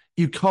that,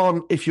 you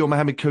can't, if you're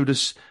Mohamed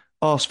Kudus,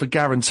 ask for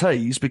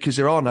guarantees, because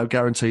there are no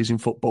guarantees in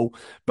football.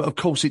 But of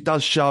course, it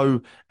does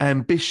show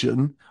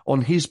ambition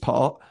on his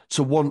part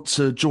to want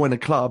to join a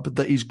club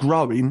that is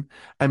growing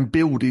and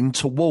building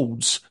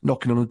towards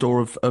knocking on the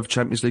door of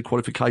Champions League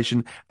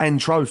qualification and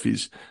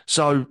trophies.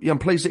 So I'm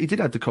pleased that he did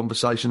have the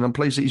conversation. I'm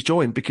pleased that he's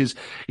joined, because,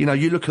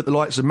 you look at the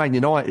likes of Man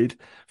United,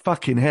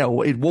 fucking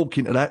hell, he'd walk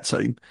into that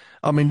team.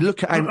 I mean,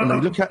 look at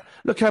Anthony,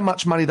 look how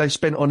much money they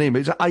spent on him.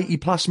 It's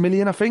 80+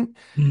 million, I think.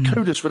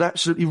 Kudus would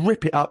absolutely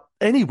rip it up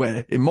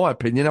anywhere, in my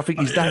opinion. I think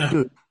he's that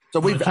good. So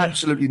we've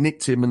absolutely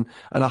nicked him, and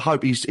I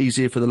hope he's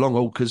here for the long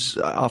haul, because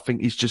I think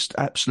he's just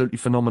absolutely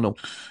phenomenal.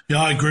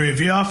 Yeah, I agree with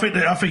you. I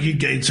think he'd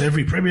get into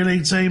every Premier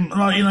League team.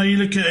 Like, you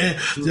look at it,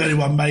 the only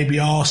one maybe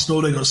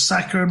Arsenal. They've got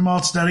Saka and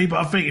Martinelli, but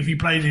I think if you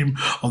played him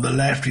on the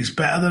left, he's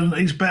better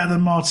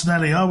than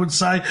Martinelli, I would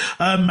say.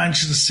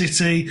 Manchester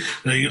City,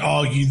 you could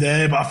argue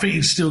there, but I think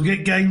he'd still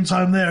get game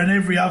time there, and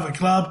every other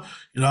club.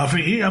 I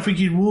think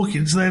he'd walk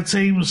into their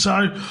team.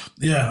 So,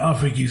 yeah, I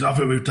think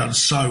we've done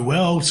so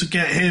well to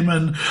get him,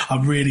 and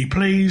I'm really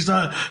pleased.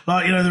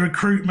 The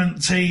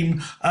recruitment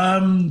team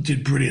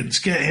did brilliant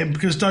to get him,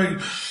 because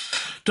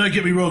don't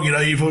get me wrong,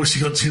 you've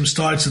obviously got Tim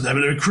Steidten there,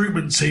 but the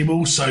recruitment team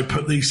also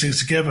put these things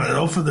together, and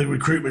often the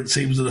recruitment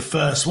teams are the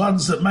first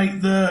ones that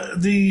make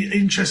the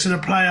interest in a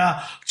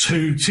player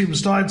to Tim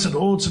Steidten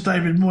or to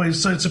David Moyes.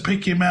 So to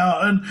pick him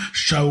out and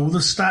show all the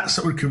stats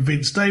that would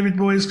convince David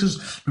Moyes,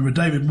 because remember,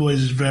 David Moyes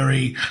is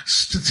very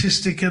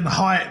statistic and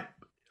hype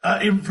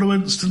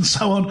influenced and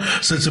so on.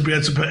 So to be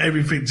able to put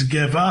everything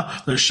together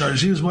that shows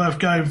he was worth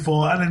going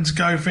for, and then to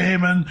go for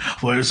him, and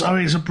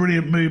it's a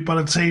brilliant move by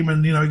the team,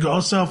 and got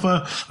ourselves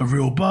a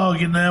real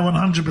bargain there,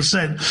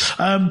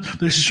 100%.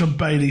 This is from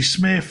Bailey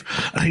Smith,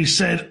 and he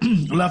said,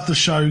 "Love the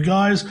show,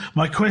 guys.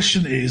 My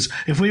question is,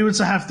 if we were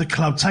to have the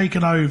club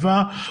taken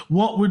over,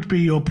 what would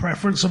be your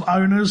preference on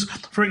owners?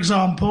 For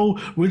example,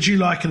 would you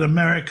like an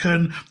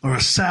American or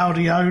a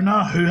Saudi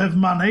owner who have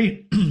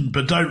money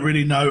but don't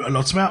really know a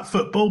lot about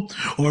football,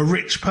 or a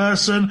rich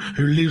person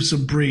who lives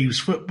and breathes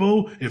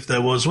football, if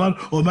there was one,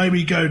 or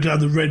maybe go down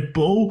the Red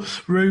Bull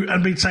route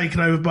and be taken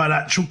over by an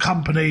actual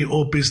company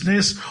or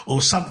business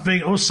or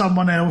something or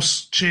someone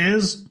else?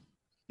 Cheers."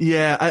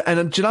 Yeah,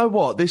 and do you know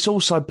what? This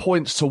also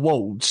points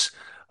towards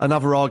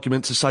another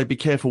argument to say, be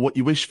careful what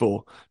you wish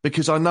for,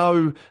 because I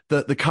know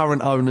that the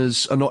current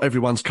owners are not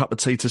everyone's cup of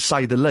tea, to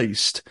say the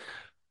least,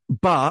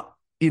 but,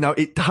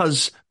 it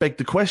does beg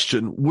the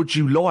question, would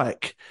you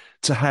like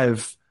to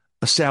have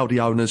Saudi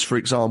owners, for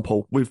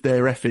example, with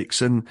their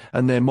ethics and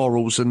their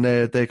morals and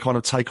their kind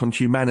of take on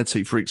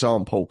humanity, for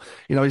example?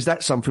 Is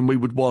that something we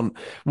would want?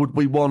 Would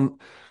we want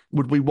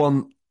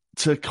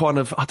to kind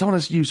of, I don't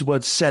want to use the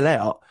word sell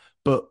out,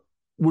 but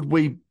would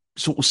we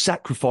sort of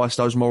sacrifice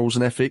those morals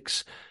and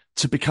ethics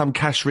to become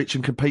cash rich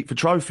and compete for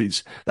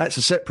trophies? That's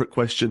a separate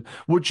question.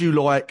 Would you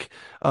like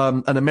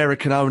an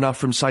American owner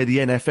from, say, the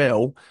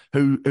NFL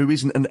who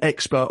isn't an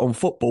expert on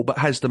football but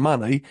has the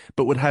money,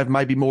 but would have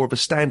maybe more of a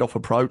standoff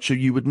approach, who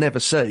you would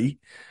never see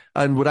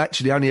and would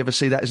actually only ever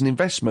see that as an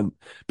investment?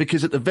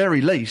 Because at the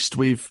very least,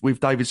 with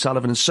David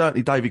Sullivan, and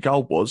certainly David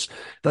Gold was,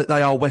 that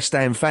they are West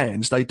Ham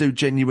fans. They do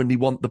genuinely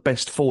want the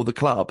best for the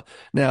club.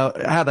 Now,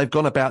 how they've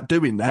gone about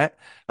doing that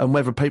and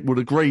whether people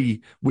would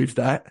agree with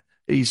that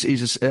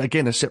is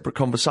again a separate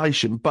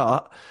conversation.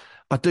 But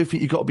I do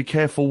think you've got to be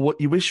careful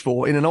what you wish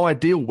for. In an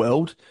ideal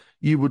world,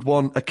 you would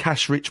want a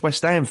cash-rich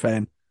West Ham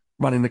fan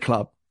running the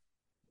club.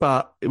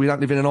 But we don't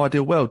live in an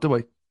ideal world, do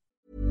we?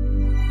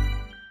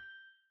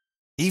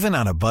 Even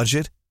on a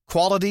budget,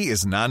 quality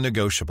is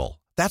non-negotiable.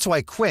 That's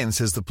why Quince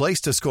is the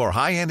place to score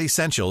high-end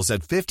essentials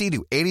at 50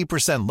 to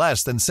 80%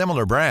 less than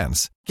similar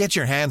brands. Get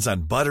your hands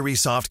on buttery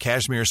soft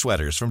cashmere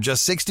sweaters from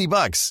just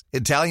 $60,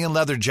 Italian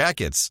leather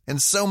jackets,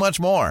 and so much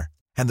more.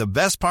 And the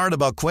best part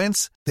about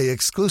Quince, they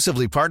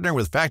exclusively partner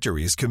with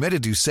factories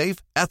committed to safe,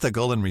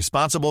 ethical, and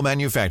responsible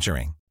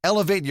manufacturing.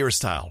 Elevate your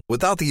style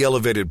without the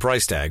elevated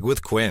price tag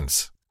with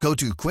Quince. Go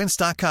to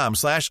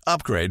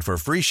quince.com/upgrade for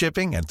free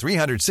shipping and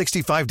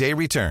 365-day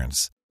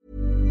returns.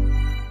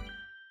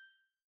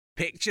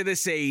 Picture the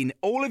scene.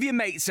 All of your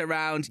mates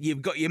around,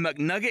 you've got your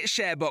McNugget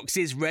share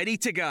boxes ready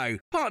to go.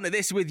 Partner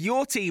this with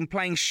your team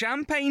playing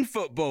champagne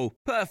football.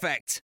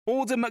 Perfect.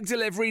 Order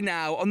McDelivery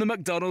now on the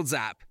McDonald's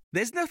app.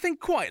 There's nothing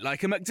quite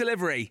like a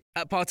McDelivery.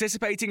 At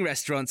participating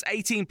restaurants,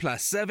 18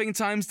 plus, serving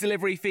times,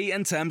 delivery fee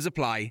and terms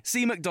apply.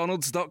 See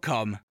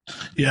mcdonalds.com.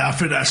 Yeah, I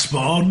think that's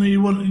spot on.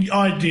 You want,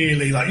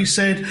 ideally, like you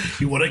said,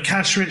 you want a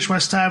cash-rich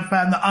West Ham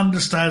fan that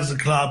understands the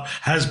club,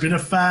 has been a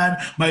fan,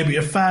 maybe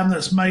a fan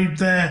that's made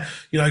their,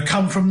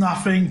 come from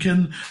nothing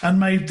and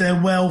made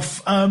their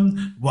wealth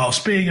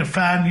whilst being a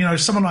fan.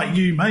 Someone like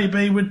you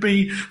maybe would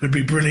be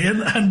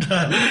brilliant, and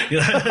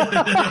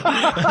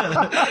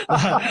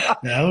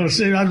we'll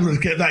see. I'm going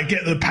to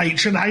get the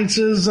patron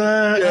haters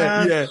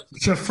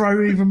to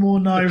throw even more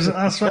knives at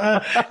us.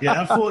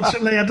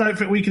 Unfortunately, I don't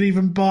think we can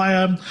even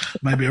buy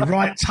maybe a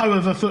right toe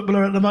of a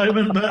footballer at the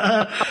moment,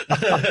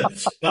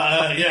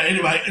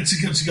 anyway,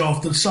 to go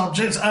off the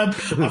subject, I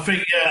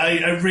think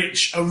a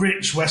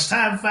rich West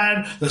Ham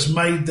fan that's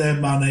made their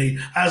money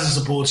as a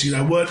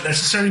supporter, weren't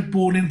necessarily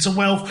born into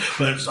wealth,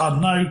 but I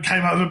don't know,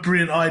 came up with a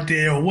brilliant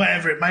idea or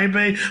whatever it may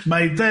be,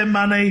 made their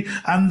money,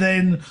 and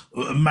then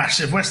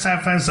massive West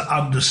Ham fans that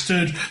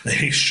understood the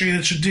history,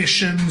 the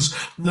traditions,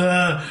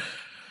 the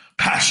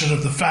passion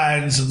of the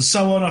fans and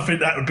so on. I think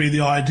that would be the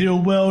ideal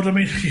world. I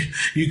mean,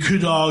 you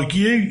could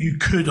argue,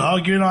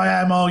 and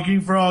I am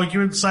arguing for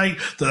argument's sake,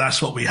 that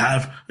that's what we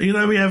have.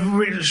 We have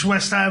rich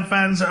West Ham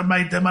fans that have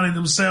made their money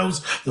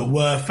themselves, that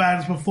were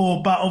fans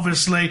before, but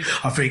obviously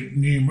I think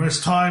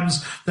numerous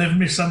times they've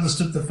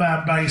misunderstood the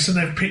fan base and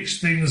they've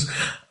pitched things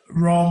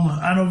wrong,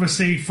 and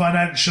obviously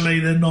financially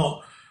they're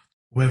not,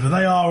 whether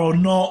they are or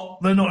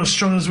not, they're not as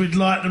strong as we'd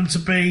like them to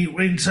be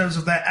in terms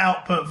of their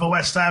output for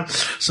West Ham.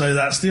 So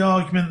that's the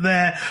argument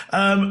there.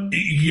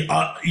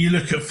 You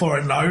look at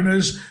foreign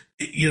owners,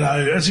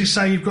 as you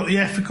say, you've got the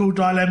ethical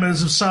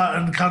dilemmas of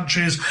certain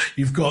countries.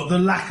 You've got the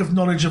lack of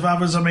knowledge of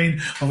others. I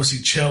mean, obviously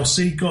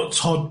Chelsea got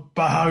Todd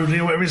Boehly,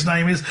 or whatever his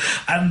name is,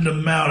 and the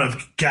amount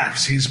of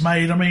gaffes he's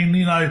made. I mean,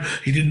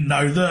 he didn't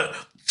know that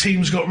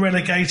teams got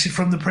relegated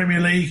from the Premier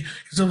League,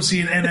 because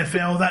obviously in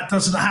NFL that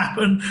doesn't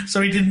happen.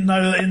 So he didn't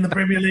know that in the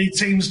Premier League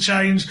teams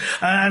change.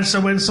 And so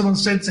when someone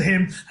said to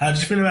him, how do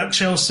you feel about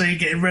Chelsea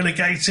getting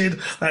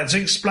relegated? They had to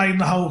explain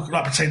the whole,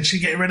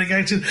 potentially getting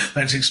relegated.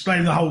 They had to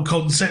explain the whole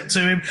concept to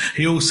him.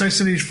 He also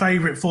said his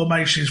favourite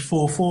formation is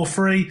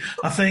 4-4-3,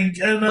 I think.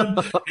 And,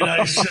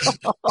 it's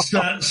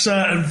just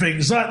certain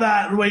things like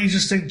that where you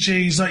just think,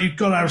 geez, you've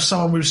got to have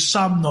someone with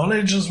some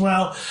knowledge as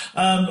well.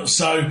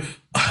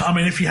 I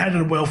mean, if you had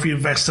a wealthy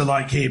investor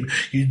like him,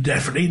 you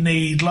definitely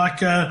need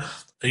a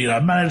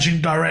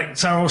managing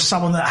director or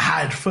someone that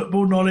had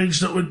football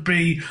knowledge that would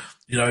be,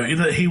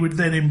 that he would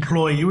then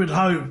employ, you would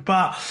hope.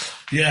 But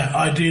yeah,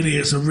 ideally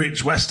it's a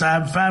rich West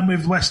Ham fan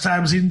with West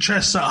Ham's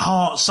interests at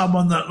heart,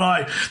 someone that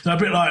a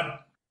bit like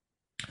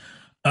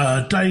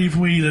Dave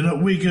Whelan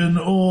at Wigan,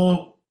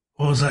 or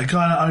what was that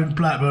guy that owned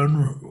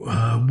Blackburn?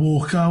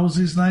 Walker was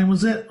his name,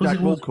 was it? Jack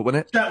Walker,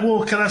 wasn't it? Jack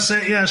Walker, that's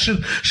it. Yeah, should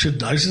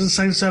know. It's the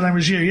same surname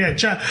as you. Yeah,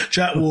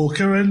 Jack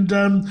Walker and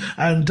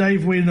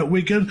Dave Whelan at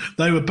Wigan.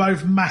 They were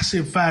both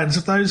massive fans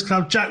of those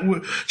clubs. Jack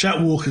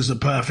Walker's the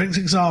perfect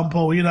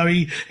example.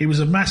 He was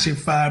a massive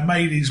fan,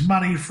 made his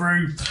money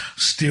through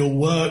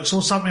Steelworks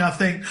or something, I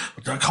think.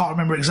 I can't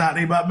remember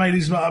exactly, but made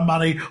his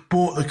money,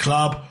 bought the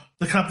club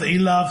that he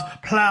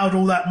loved, ploughed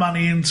all that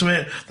money into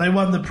it. They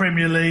won the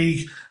Premier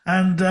League,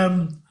 and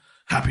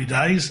happy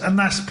days. And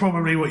that's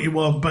probably what you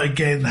want. But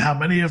again, how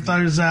many of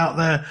those out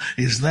there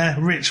is there?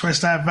 Rich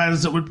West Ham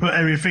fans that would put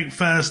everything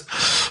first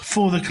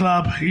for the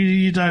club?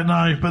 You don't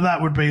know, but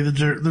that would be the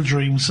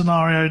dream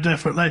scenario,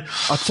 definitely.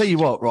 I'll tell you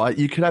what, right?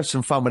 You could have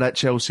some fun with that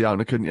Chelsea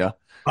owner, couldn't you?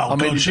 Oh,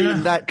 being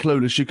that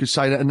clueless, you could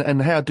say that.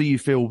 And how do you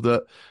feel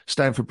that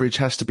Stamford Bridge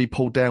has to be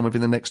pulled down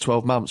within the next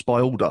 12 months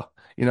by order?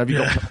 Have you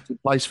got a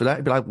place for that?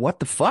 You'd be like, what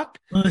the fuck?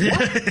 What?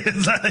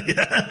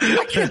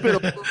 I can't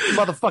build a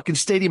motherfucking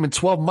stadium in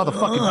 12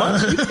 motherfucking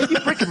months. Are you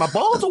breaking my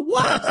balls or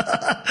what?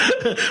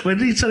 When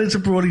did he turn into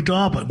Brawley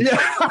Darban? Yeah.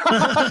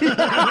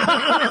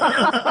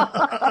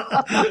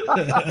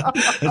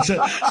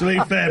 To be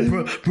fair,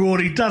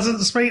 Brawley doesn't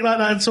speak like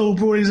that at all.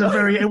 Brawley's a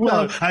very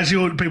as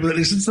you people that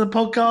listen to the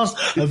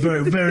podcast are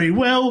very, very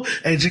well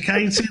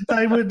educated.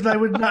 They would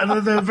know,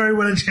 they're a very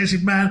well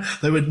educated man.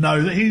 They would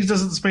know that he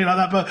doesn't speak like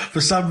that, but for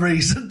some reason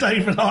reason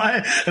Dave and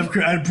I have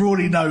and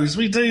Brawley knows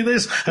we do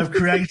this, have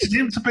created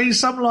him to be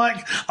some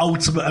like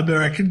ultimate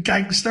American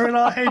gangster in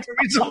our head when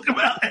we talk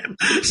about him.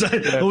 So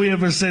all he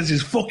ever says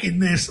is fucking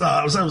this.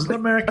 That was an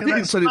American. I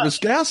think it said it was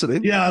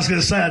Scousing. Yeah, I was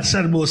going to say I'd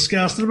sound more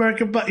Scouse than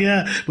American, but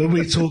yeah, when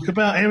we talk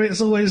about him,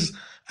 it's always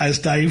as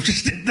Dave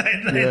just did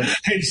then. Yeah.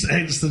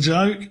 Hence the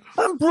joke.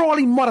 I'm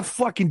Brawley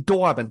motherfucking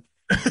Diamond.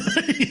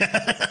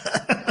 Yeah.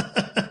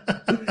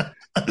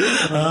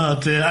 Oh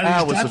dear!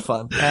 Hours of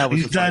fun.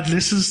 His dad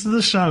listens to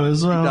the show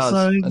as well, he does,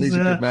 so and he's a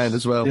good man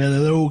as well. Yeah,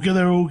 they're all good.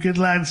 They're all good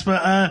lads.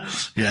 But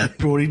yeah,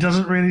 Brawley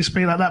doesn't really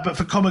speak like that. But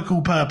for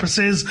comical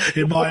purposes,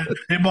 in mine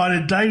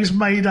and Dave's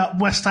made up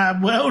West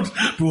Ham world,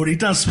 Brawley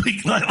does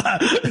speak like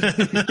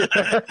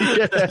that.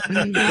 Yeah.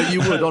 But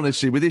you would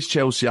honestly, with this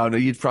Chelsea owner,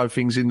 you'd throw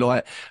things in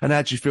like, and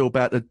how do you feel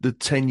about the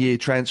 10-year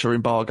transfer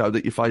embargo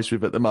that you're faced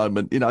with at the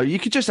moment? You know, you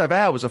could just have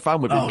hours of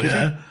fun with him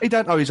because he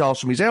don't know his arse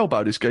from his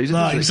elbow. This geezer.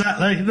 No,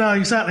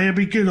 exactly. It'd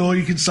be good. Or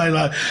you could say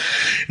like,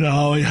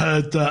 I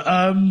heard that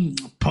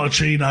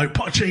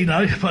Pochettino's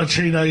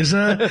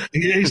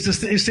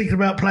he's thinking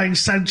about playing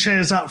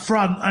Sanchez up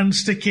front and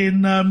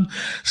sticking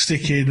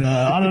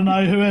I don't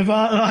know, whoever,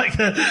 like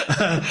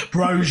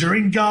Brozier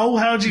in goal.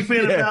 How do you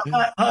feel about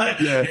that? Like,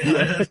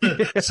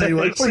 See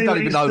what, we don't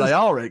even know they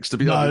are X, to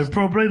be honest. No,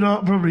 probably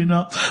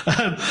not.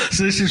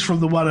 So this is from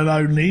the one and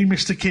only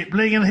Mr.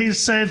 Kipling, and he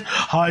said,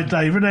 "Hi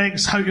David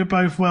X, hope you're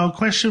both well.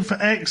 Question for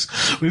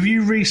X: with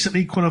you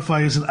recently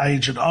qualified as an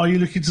agent, are you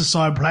looking to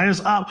sign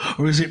players up,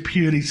 or is it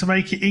purely to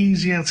make it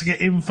easier to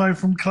get info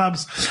from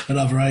clubs and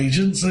other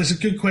agents?" So it's a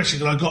good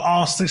question, and I got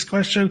asked this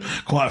question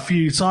quite a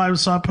few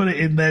times, so I put it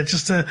in there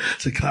just to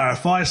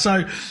clarify.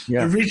 So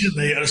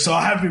originally,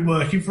 I have been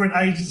working for an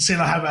agency,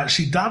 and I have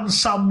actually done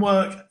some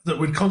work that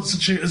would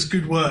constitute as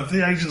good work for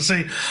the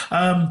agency.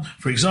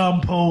 For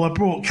example, I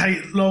brought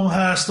Kate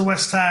Longhurst, the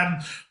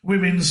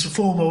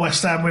former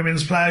West Ham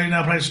women's player who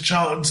now plays for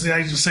Charlton, to the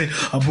agency.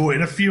 I brought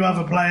in a few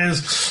other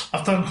players.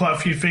 I've done quite a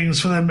few things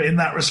for them in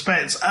that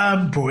respect.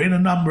 Brought in a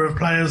number of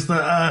players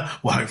that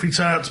will hopefully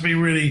turn out to be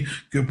really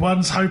good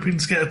ones, hoping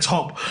to get a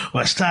top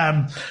West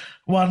Ham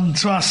one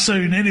to us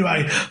soon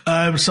anyway.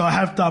 So I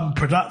have done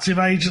productive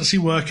agency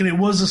work, and it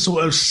was a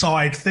sort of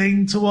side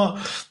thing to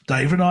what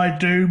Dave and I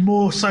do.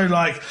 More so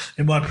like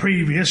in my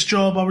previous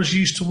job, I was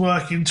used to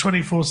working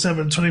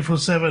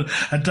 24/7,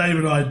 and Dave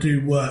and I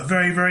do work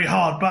very, very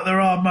hard. But there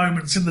are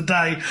moments in the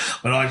day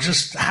when I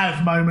just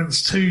have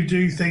moments to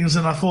do things,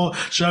 and I thought,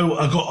 so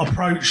I got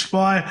approached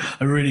by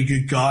a really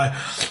good guy,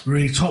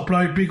 really top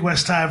bloke, big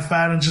West Ham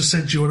fan, and just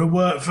said, "Do you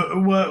want to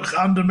work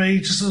under me,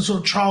 just on a sort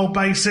of trial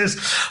basis?"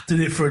 Did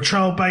it for a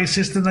trial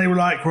basis. Then they were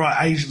like,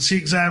 "Right, agency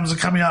exams are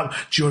coming up.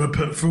 Do you want to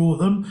put through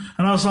them?"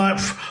 And I was like,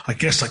 I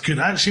guess I could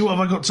actually. What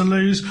have I got to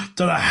lose?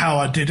 Don't know how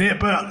I did it,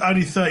 but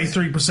only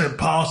 33%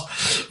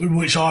 passed, in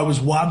which I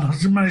was one.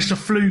 I managed to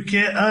fluke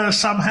it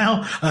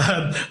somehow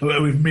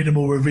with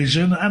minimal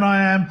revision,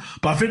 and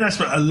but I think that's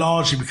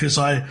largely because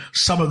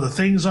some of the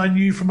things I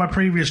knew from my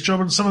previous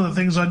job, and some of the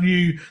things I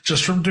knew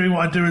just from doing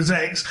what I do as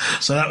X.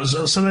 So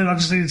then I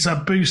just needed to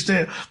boost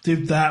it.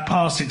 Did that,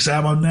 passed the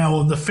exam. I'm now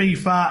on the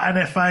FIFA and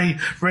FA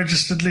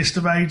registered list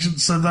of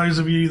agents. So those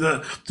of you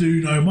that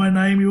do know my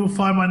name, you will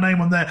find my name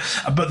on there.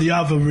 But the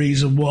other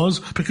reason was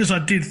because I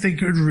did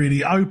think it would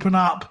really open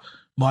up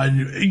my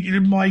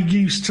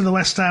use to the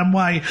West Ham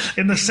way,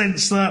 in the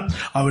sense that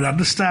I would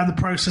understand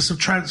the process of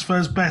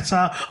transfers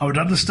better. I would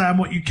understand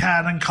what you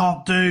can and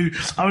can't do.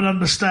 I would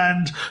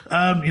understand,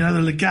 the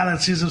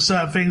legalities of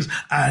certain things.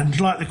 And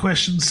like the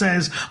question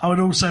says, I would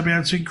also be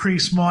able to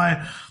increase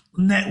my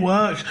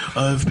network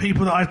of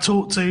people that I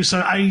talk to,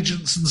 so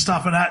agents and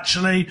stuff. And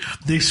actually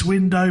this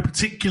window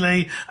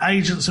particularly,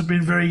 agents have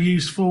been very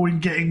useful in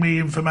getting me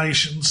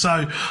information.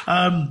 So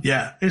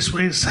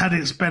it's had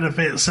its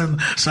benefits, and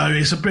so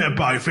it's a bit of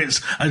both. It's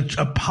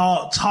a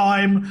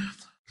part-time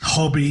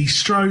hobby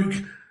stroke,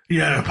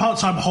 a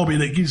part-time hobby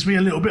that gives me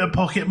a little bit of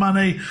pocket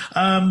money,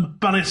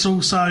 but it's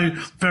also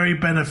very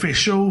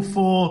beneficial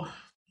for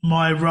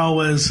my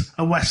role as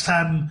a West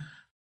Ham,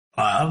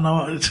 I don't know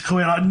what to call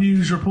it, like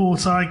news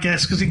reporter, I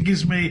guess, because it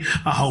gives me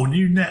a whole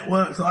new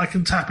network that I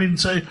can tap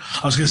into.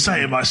 I was going to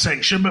say in my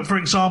section, but for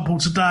example,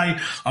 today,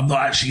 I'm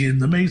not actually in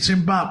the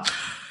meeting, but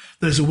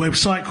there's a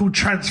website called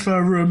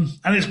Transfer Room,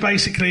 and it's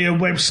basically a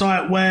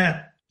website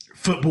where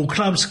football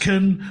clubs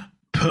can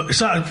put,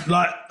 it's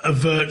like a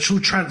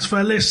virtual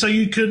transfer list. So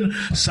you can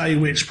say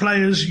which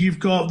players you've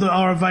got that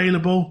are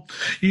available.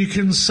 You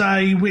can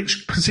say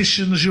which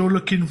positions you're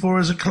looking for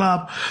as a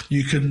club.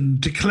 You can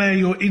declare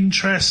your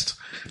interest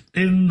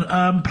in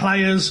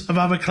players of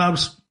other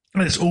clubs,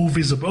 and it's all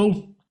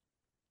visible.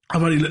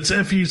 I've only looked at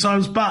it a few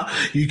times, but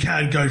you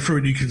can go through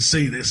and you can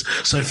see this.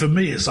 So for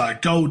me, it's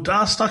like gold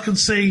dust. I can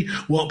see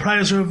what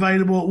players are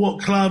available at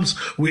what clubs,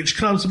 which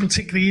clubs are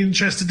particularly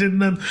interested in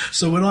them.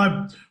 So when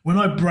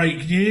I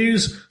break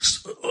news,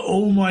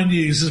 all my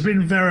news has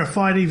been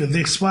verified either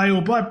this way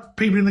or by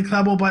people in the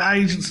club or by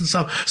agents and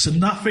stuff. So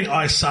nothing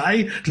I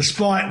say,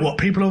 despite what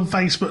people on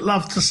Facebook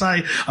love to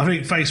say, I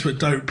think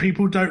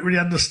people don't really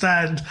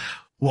understand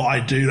what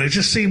I do. They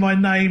just see my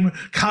name,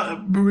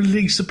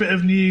 release a bit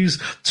of news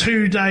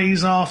 2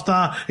 days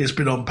after it's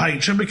been on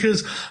Patreon,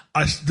 because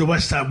the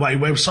West Ham Way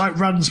website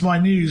runs my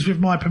news with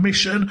my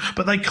permission,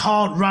 but they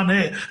can't run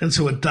it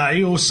until a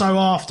day or so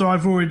after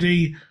I've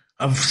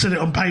set it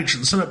on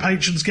Patreon, so that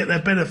patrons get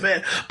their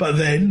benefit. But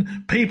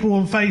then people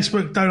on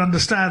Facebook don't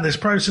understand this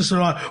process. They're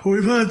like, well,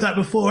 we've heard that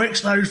before.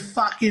 X knows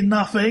fucking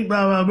nothing,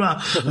 blah, blah,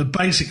 blah. And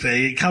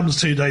basically, it comes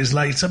 2 days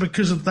later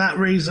because of that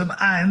reason.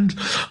 And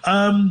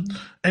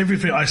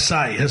everything I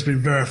say has been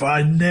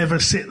verified. I never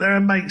sit there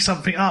and make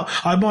something up.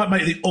 I might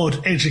make the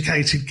odd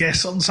educated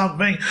guess on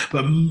something,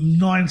 but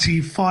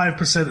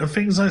 95% of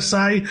things I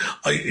say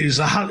is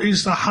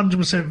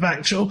 100%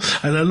 factual,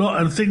 and a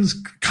lot of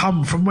things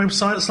come from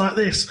websites like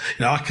this.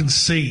 You know, I can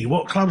see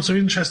what clubs are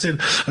interested,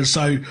 and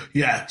so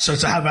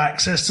to have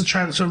access to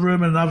Transfer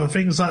Room and other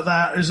things like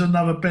that is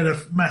another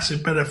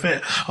massive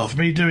benefit of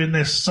me doing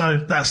this. So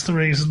that's the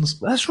reasons.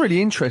 That's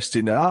really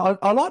interesting.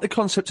 I like the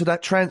concept of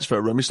that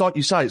Transfer Room. It's like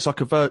you say, it's like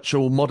a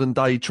virtual modern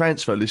day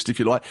transfer list, if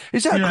you like.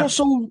 Is that across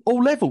all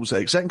levels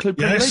there? Does that include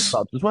Premier League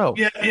clubs as well?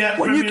 Yeah.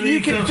 Well, you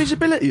get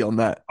visibility on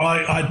that?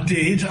 I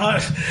did. I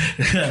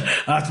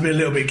have to be a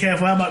little bit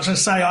careful how much I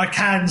say. I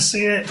can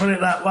see it, put it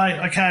that way.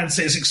 I can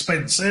see it's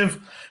expensive.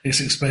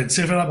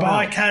 But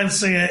I can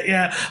see it,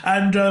 yeah.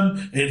 And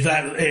it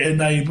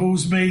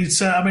enables me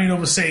to, I mean,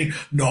 obviously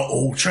not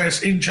all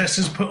interest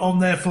is put on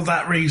there for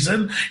that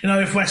reason. You know,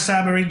 if West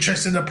Ham are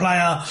interested in a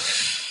player,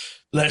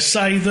 let's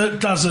say, that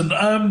doesn't,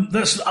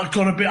 that's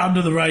gone a bit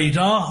under the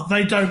radar,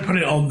 they don't put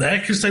it on there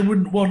because they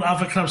wouldn't want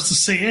other clubs to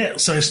see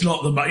it. So it's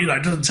not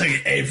it doesn't tell you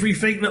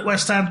everything that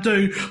West Ham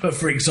do. But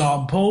for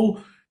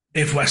example,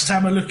 if West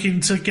Ham are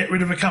looking to get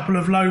rid of a couple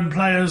of loan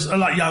players,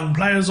 like young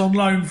players on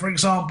loan, for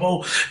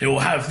example, it will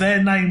have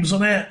their names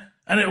on it,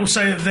 and it will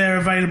say that they're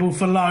available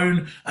for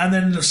loan. And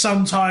then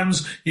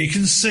sometimes you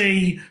can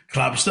see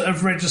clubs that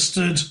have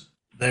registered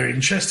their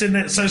interest in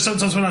it. So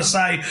sometimes when I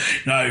say,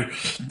 I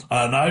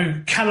don't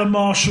know, Callum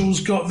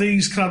Marshall's got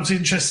these clubs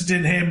interested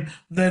in him,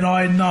 then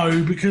I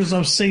know because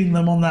I've seen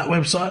them on that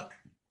website.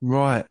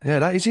 Right. Yeah,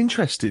 that is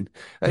interesting.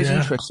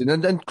 Interesting.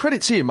 And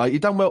credit to you, mate.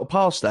 You've done well to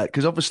pass that,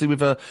 because obviously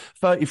with a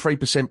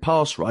 33%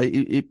 pass rate,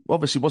 it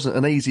obviously wasn't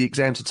an easy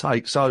exam to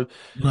take. So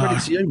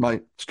credit to you,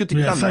 mate. It's good to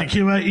be done. Thank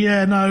you, mate.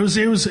 Yeah, no, it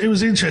was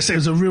interesting. It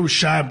was a real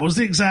shambles,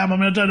 the exam. I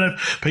mean, I don't know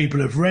if people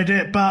have read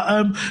it,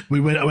 but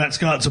we had to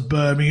go out to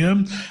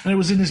Birmingham, and it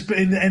was in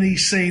the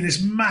NEC,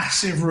 this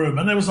massive room,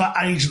 and there was like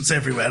agents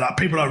everywhere, like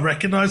people I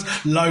recognised,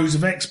 loads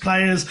of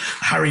ex-players.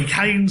 Harry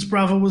Kane's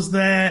brother was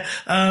there.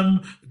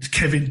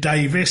 Kevin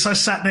Davis, I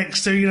sat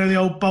next to, the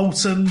old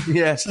Bolton,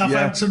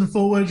 Southampton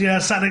forward. Yeah, I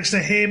sat next to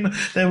him.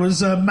 There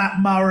was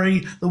Matt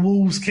Murray, the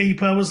Wolves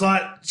keeper, was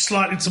like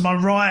slightly to my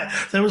right.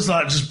 There was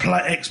like just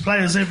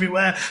ex-players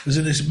everywhere. It was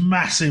in this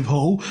massive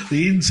hall.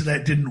 The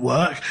internet didn't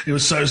work.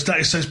 So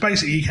it's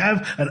basically you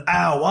have an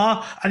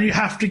hour and you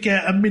have to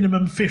get a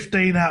minimum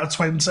 15 out of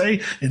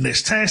 20 in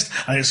this test.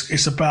 And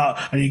it's about,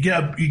 and you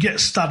get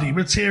study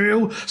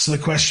material. So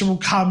the question will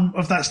come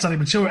of that study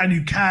material, and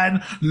you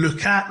can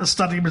look at the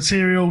study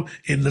material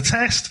in the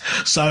test.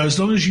 So as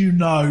long as you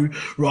know,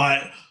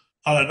 right,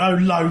 I don't know,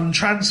 loan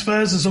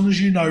transfers, as long as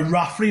you know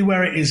roughly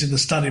where it is in the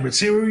study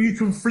material, you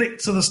can flick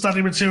to the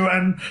study material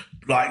and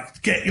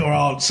get your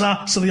answer.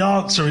 So the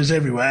answer is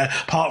everywhere,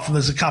 apart from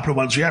there's a couple of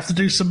ones you have to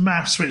do some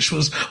maths, which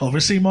was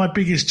obviously my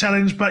biggest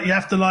challenge, but you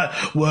have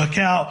to work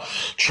out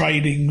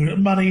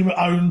trading money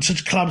owned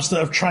to clubs that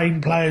have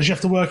trained players. You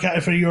have to work out,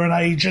 if you're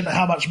an agent,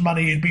 how much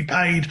money you'd be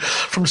paid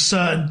from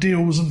certain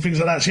deals and things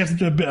like that. So you have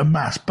to do a bit of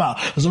maths, but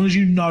as long as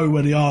you know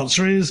where the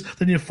answer is,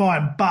 then you're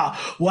fine. But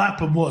what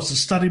happened was the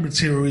study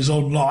material is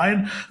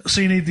online,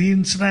 so you need the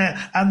internet,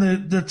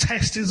 and the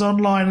test is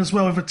online as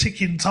well with a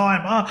ticking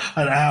timer,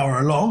 an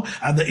hour long.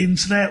 And the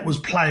internet was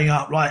playing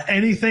up like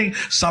anything.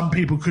 Some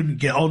people couldn't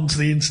get onto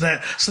the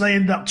internet, so they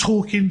end up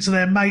talking to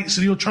their mates,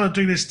 and you're trying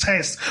to do this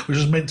test, which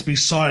is meant to be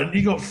silent.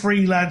 You got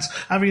three lads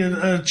having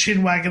a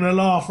chin wag and a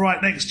laugh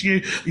right next to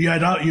you.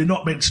 You're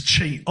not meant to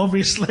cheat,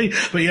 obviously,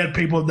 but you had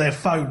people on their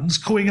phones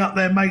calling up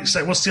their mates,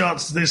 saying, what's the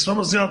answer to this one?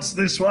 What's the answer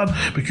to this one?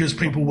 Because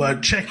people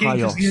weren't checking.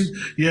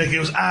 It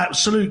was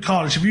absolute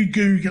carnage. If you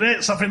Google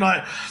it, something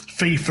like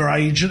FIFA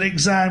agent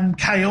exam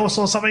chaos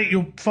or something,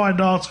 you'll find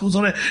articles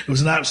on it. It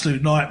was an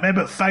absolute nightmare.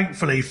 But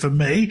thankfully for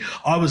me,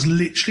 I was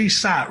literally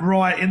sat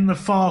right in the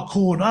far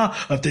corner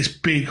of this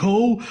big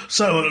hall.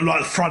 So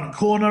like front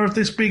corner of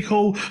this big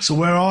hall. So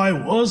where I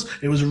was,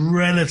 it was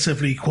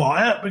relatively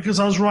quiet because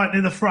I was right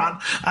near the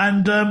front.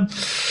 And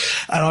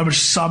I was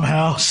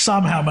somehow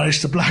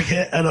managed to black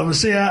it. And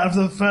obviously out of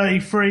the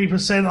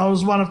 33%, I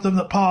was one of them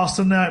that passed.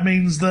 And now it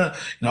means that,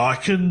 I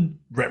can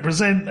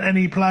represent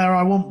any player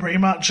I want pretty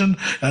much. And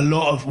a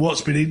lot of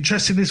what's been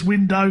interesting this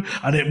window,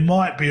 and it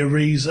might be a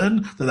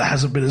reason that there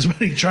hasn't been as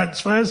many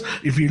transfers.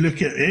 If you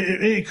look at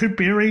it, it could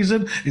be a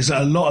reason, is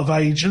that a lot of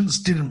agents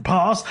didn't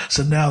pass,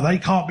 so now they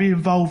can't be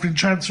involved in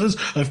transfers.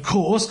 Of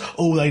course,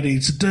 all they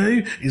need to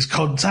do is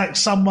contact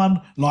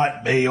someone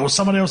like me or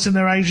someone else in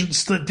their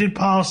agents that did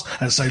pass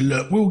and say,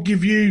 look, we'll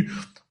give you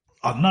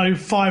I don't know,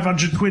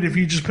 500 quid if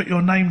you just put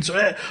your name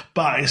to it,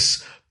 but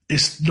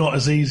it's not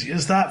as easy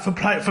as that for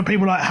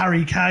people like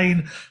Harry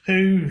Kane,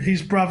 who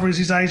his brother is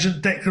his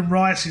agent, Declan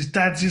Rice, his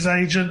dad's his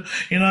agent.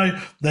 You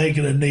know, they're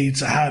going to need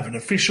to have an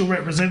official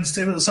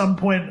representative at some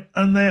point,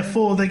 and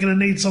therefore they're going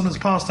to need someone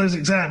that's passed those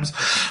exams.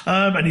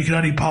 And you can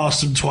only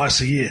pass them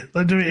twice a year.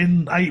 They do it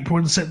in April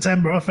and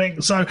September, I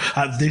think. So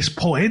at this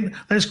point,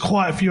 there's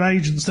quite a few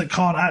agents that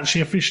can't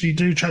actually officially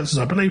do transfers.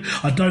 I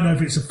don't know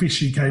if it's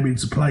officially came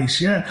into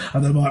place yet,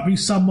 and there might be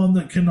someone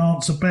that can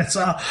answer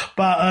better,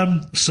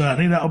 but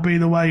certainly that'll be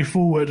the way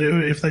forward.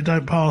 If they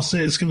don't pass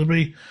it, it's going to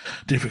be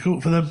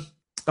difficult for them.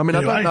 I mean,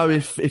 anyway, I don't know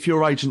if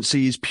your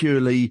agency is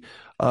purely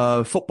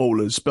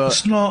footballers, but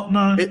it's not.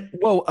 No.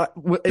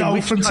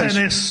 Golf and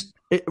tennis.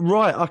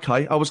 Right,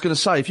 okay. I was going to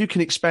say, if you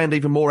can expand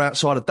even more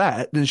outside of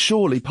that, then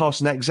surely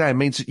passing that exam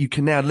means that you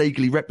can now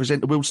legally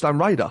represent the Wealdstone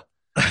Raider.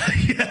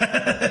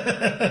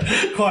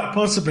 Quite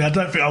possibly. I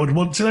don't think I would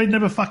want to. They'd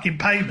never fucking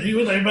pay me,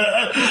 would they?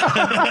 But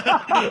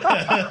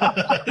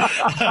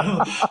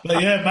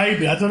yeah,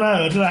 maybe. I don't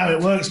know how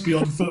it works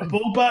beyond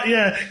football. But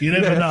yeah, you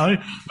never know.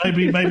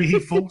 Maybe he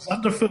falls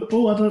under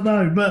football. I don't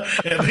know. But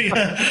I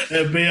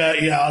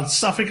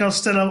think I'll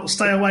still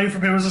stay away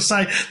from him. As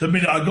I say, the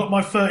minute I got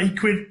my 30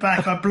 quid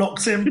back, I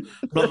blocked him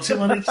on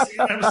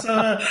Instagram.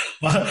 So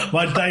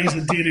my days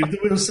of dealing with the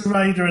Wealdstone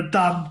Raider are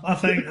done. I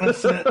think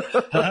that's it.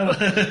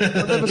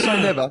 Never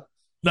say never.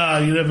 No,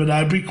 you never know.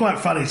 It'd be quite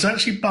funny to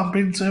actually bump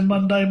into him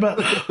one day, but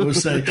we'll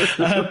see.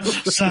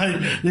 So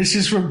this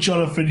is from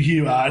Jonathan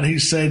Hewitt, and he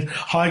said,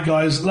 "Hi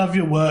guys, love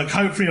your work.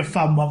 Hopefully a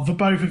fun one for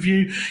both of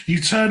you. You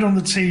turn on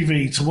the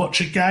TV to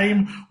watch a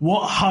game.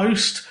 What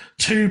host,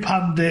 two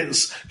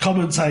pundits,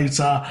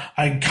 commentator,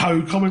 and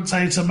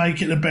co-commentator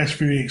make it the best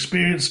viewing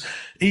experience?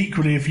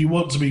 Equally, if you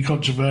want to be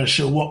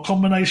controversial, what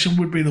combination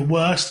would be the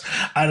worst?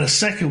 And a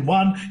second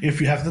one, if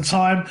you have the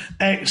time,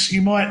 X,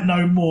 you might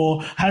know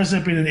more. Has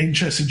there been an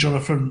interest in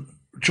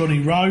Johnny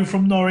Rowe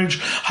from Norwich,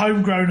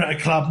 homegrown at a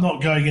club,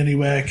 not going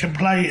anywhere, can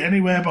play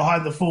anywhere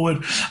behind the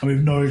forward, and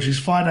with Norwich's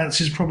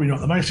finances, probably not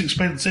the most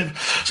expensive.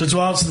 So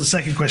to answer the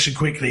second question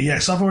quickly,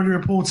 yes, I've already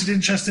reported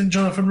interest in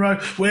Jonathan Rowe.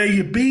 Where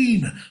you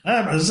been?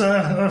 As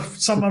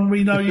someone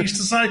we know used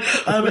to say,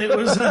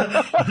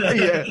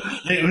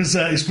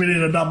 it's been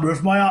in a number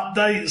of my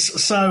updates.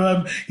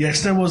 So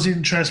yes, there was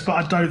interest, but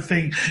I don't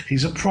think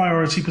he's a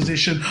priority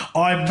position.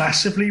 I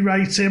massively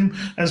rate him.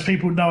 As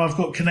people know, I've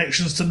got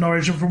connections to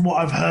Norwich, and from what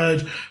I've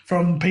heard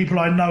from people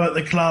I know at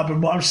the club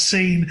and what I've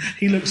seen,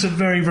 he looks a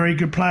very, very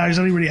good player. He's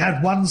only really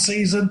had one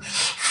season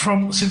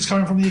since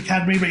coming from the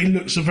academy, but he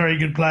looks a very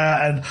good player,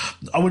 and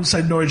I wouldn't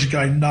say Norwich are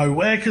going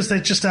nowhere because they're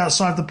just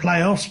outside the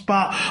playoffs,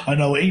 but I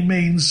know what he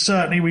means.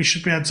 Certainly we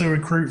should be able to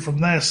recruit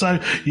from there. So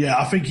yeah,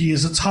 I think he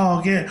is a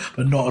target,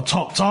 but not a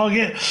top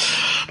target.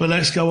 But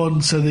let's go on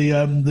to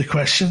the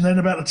question then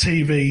about the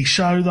TV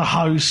show, the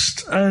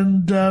host,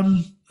 and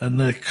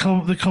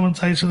the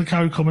commentator, the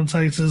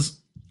co-commentators.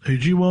 Who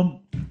do you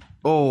want?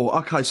 Oh,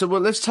 okay. So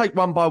let's take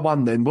one by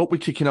one then. What are we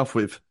kicking off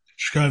with?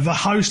 Just go the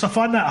host. I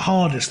find that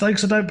hardest, though,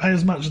 because I don't pay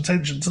as much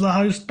attention to the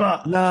host.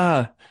 But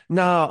no,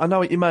 I know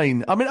what you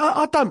mean. I mean,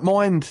 I don't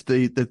mind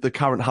the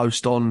current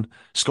host on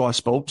Sky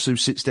Sports who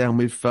sits down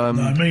with no,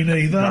 me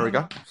neither.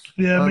 Carragher.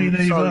 Yeah, me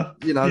neither.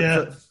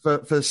 So,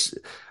 for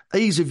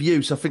ease of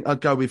use, I think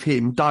I'd go with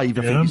him. Dave,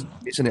 I think,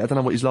 isn't it? I don't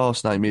know what his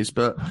last name is,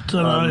 but I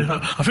don't know.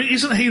 I think,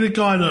 isn't he the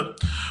guy that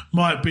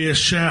might be a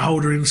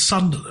shareholder in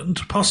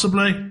Sunderland,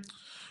 possibly?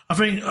 I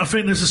think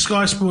there's a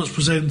Sky Sports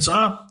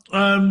presenter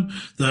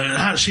that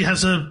actually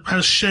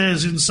has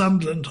shares in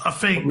Sunderland. I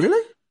think. Oh,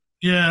 really?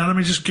 Yeah, let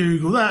me just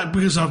Google that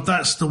because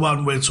that's the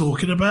one we're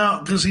talking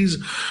about because he's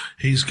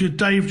good.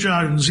 Dave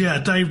Jones, yeah,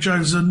 Dave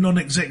Jones is a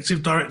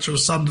non-executive director of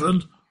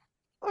Sunderland.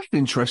 That's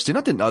interesting.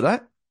 I didn't know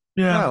that.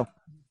 Yeah.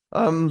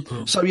 Wow.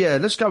 So yeah,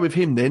 let's go with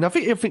him then. I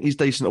think he's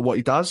decent at what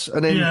he does.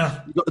 And then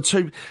you've got the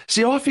two.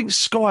 See, I think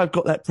Sky have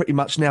got that pretty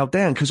much nailed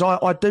down because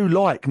I do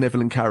like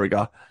Neville and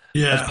Carragher.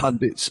 As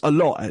pundits a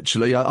lot,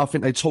 actually. I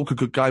think they talk a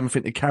good game. I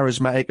think they're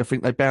charismatic. I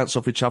think they bounce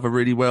off each other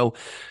really well.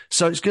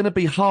 So it's going to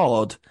be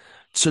hard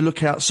to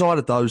look outside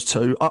of those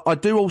two. I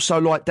do also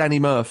like Danny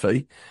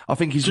Murphy. I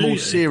think he's more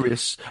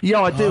serious.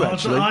 Yeah, I do,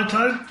 actually. I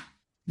don't.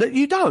 That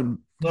you don't?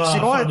 No, see,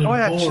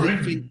 I actually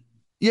boring. think...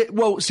 Yeah,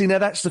 well, see, now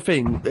that's the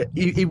thing.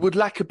 He would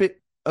lack a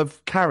bit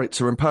of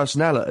character and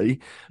personality,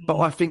 but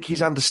I think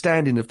his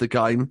understanding of the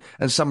game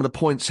and some of the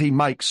points he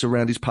makes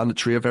around his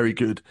punditry are very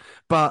good.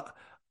 But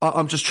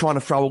I'm just trying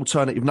to throw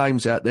alternative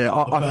names out there.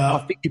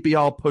 I think he'd be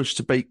hard pushed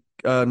to beat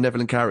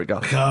Neville and Carragher.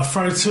 Okay, I'll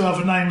throw three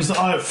other names that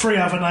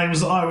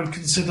I would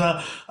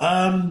consider.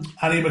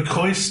 Ali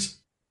McCoist.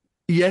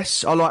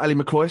 Yes, I like Ali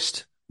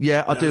McCoist.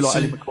 Yeah, I do like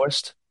Ali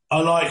McCoist.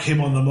 I like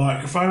him on the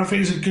microphone. I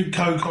think he's a good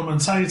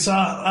co-commentator.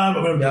 I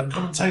haven't been a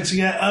commentator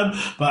yet,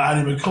 but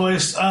Ali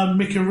McCoist,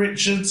 Micah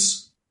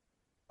Richards.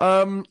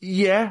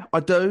 Yeah, I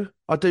do.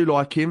 I do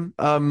like him.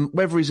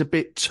 Whether he's a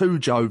bit too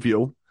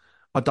jovial,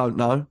 I don't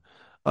know.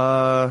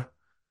 But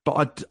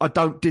I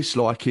don't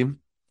dislike him.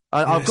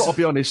 I've got to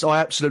be honest,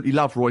 I absolutely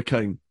love Roy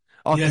Keane.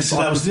 I could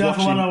watch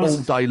him all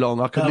day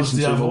long. I could listen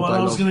to him all day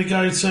long. I was going to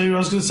go to. I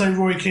was going to say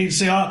Roy Keane.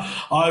 See,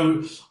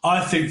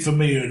 I think for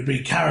me it would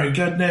be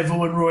Carragher,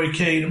 Neville, and Roy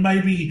Keane.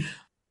 Maybe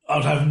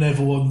I'd have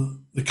Neville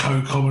on the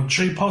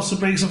co-commentary,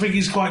 possibly, because I think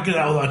he's quite good.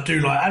 Although I do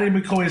like Ally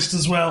McCoist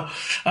as well.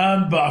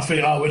 But I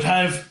think I would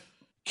have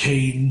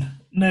Keane,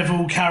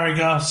 Neville,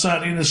 Carragher,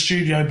 certainly in the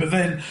studio. But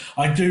then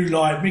I do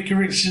like Mickey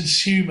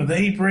Richards' humour that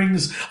he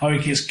brings. I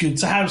think it's good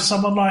to have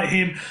someone like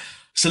him.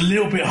 It's a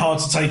little bit hard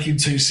to take him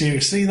too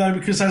seriously, though,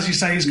 because, as you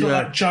say, he's got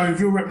that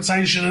jovial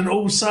reputation and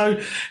also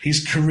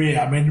his career.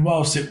 I mean,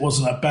 whilst it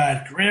wasn't a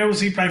bad career,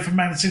 he played for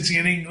Man City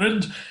in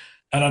England,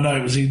 and I know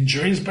it was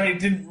injuries, but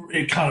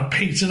it kind of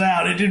petered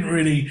out. It didn't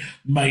really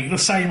make the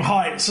same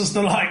heights as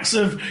the likes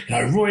of,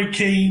 Roy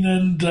Keane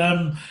and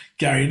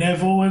Gary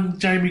Neville and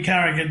Jamie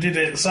Carragher did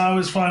it. So I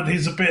always find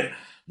he's a bit,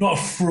 not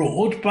a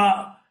fraud,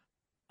 but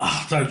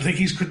I don't think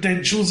his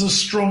credentials are as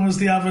strong as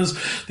the others.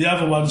 The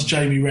other one's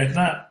Jamie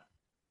Redknapp.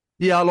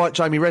 Yeah, I like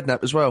Jamie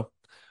Redknapp as well.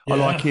 Yeah. I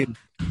like him.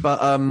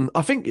 But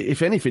I think,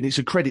 if anything, it's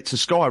a credit to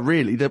Sky,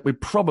 really, that we're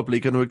probably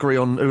going to agree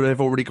on who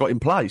they've already got in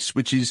place,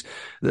 which is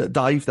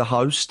Dave, the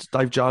host,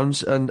 Dave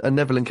Jones, and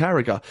Neville and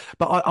Carragher.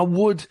 But I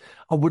would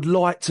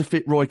like to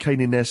fit Roy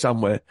Keane in there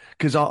somewhere,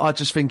 because I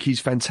just think he's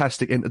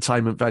fantastic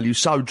entertainment value,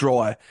 so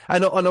dry.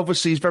 And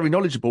obviously he's very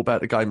knowledgeable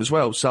about the game as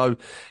well. So,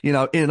 in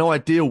an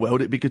ideal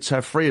world, it'd be good to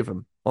have three of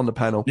them on the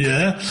panel.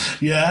 Yeah,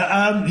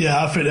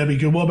 I think that'd be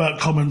good. What about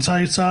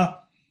commentator?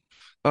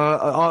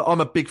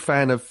 I'm a big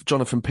fan of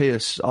Jonathan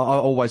Pearce. I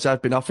always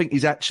have been. I think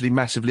he's actually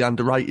massively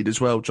underrated as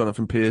well,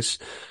 Jonathan Pearce.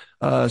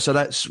 So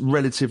that's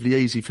relatively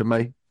easy for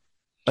me,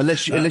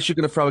 unless you're going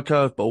to throw a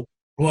curveball.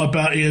 What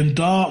about Ian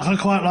Darke? I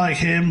quite like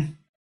him.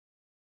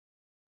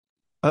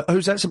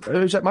 Who's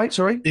that, mate?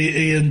 Sorry,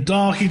 Ian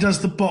Darke. He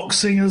does the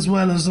boxing as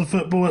well as the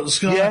football at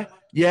Sky.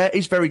 Yeah,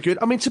 he's very good.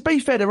 I mean, to be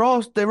fair, there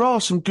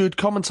are some good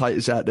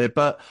commentators out there,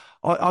 but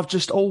I've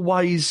just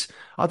always,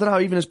 I don't know,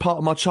 even as part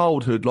of my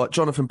childhood, like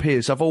Jonathan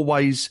Pearce, I've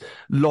always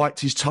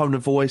liked his tone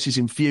of voice, his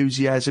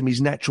enthusiasm,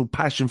 his natural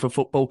passion for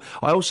football.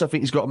 I also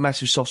think he's got a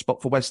massive soft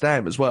spot for West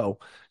Ham as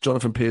well,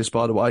 Jonathan Pearce,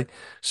 by the way.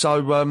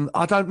 So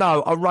I don't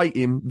know, I rate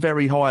him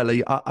very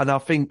highly, and I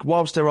think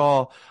whilst there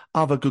are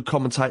other good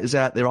commentators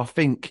out there,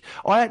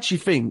 I actually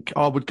think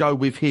I would go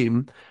with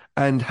him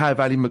and have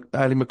Ally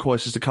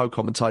McCoist as the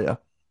co-commentator.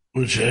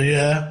 Would you?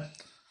 Yeah.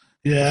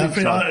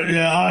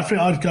 I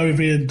think I'd go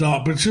with Ian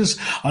Darke, but just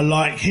I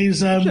like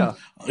his I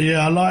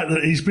like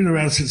that he's been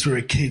around since we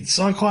were kids.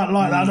 So I quite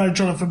like that. I know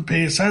Jonathan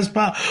Pearce has,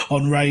 but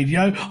on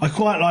radio, I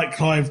quite like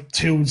Clive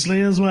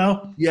Tildesley as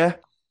well. Yeah.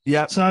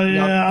 So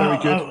very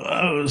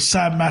good.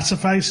 Sam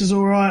Matterface is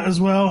all right as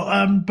well.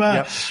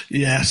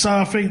 So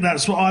I think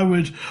that's what I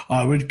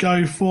would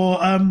go for.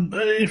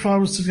 If I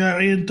was to go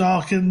Ian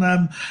Darke and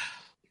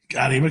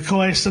Ally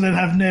McCoist, and then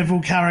have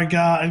Neville,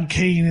 Carragher and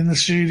Keane in the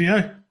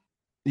studio.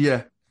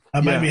 Yeah.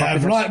 And maybe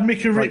have, like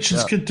Mickey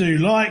Richards could do,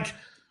 like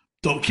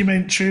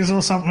documentaries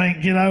or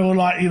something, or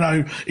like,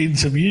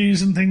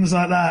 interviews and things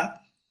like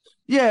that.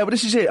 Yeah, but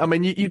this is it. I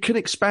mean, you can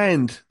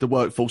expand the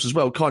workforce as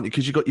well, can't you?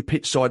 Because you've got your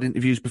pitch side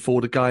interviews before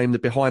the game, the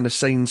behind the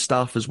scenes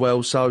stuff as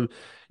well. So,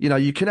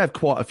 you can have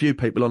quite a few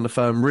people on the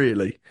firm,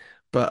 really.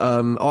 But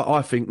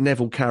I think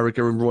Neville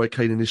Carragher and Roy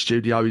Keane in the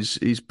studio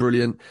is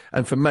brilliant.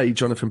 And for me,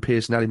 Jonathan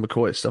Pearce and Ally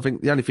McCoist, I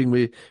think the only thing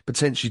we're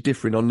potentially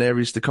differing on there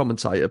is the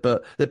commentator,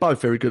 but they're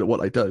both very good at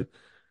what they do.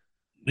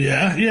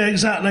 Yeah,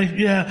 exactly.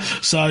 Yeah.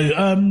 So,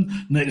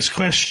 next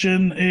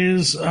question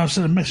is, I've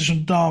sent a message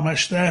from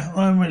Dharmesh there,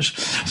 which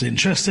is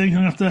interesting.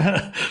 I have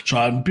to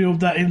try and build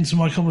that into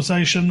my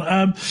conversation.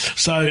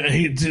 So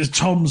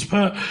Tom's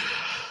put,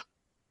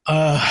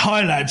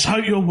 hi lads,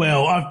 hope you're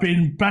well. I've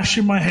been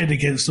bashing my head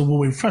against the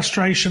wall in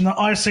frustration that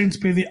I seem to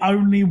be the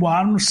only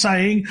one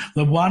saying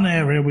the one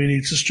area we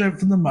need to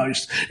strengthen the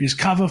most is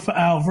cover for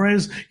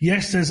Alvarez.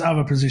 Yes, there's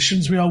other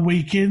positions we are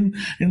weak in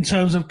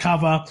terms of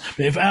cover,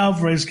 but if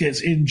Alvarez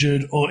gets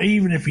injured, or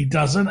even if he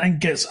doesn't and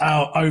gets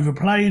out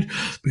overplayed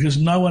because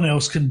no one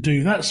else can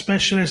do that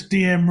specialist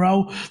DM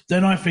role,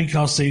 then I think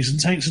our season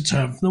takes a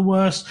turn for the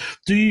worse.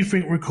 Do you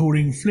think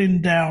recalling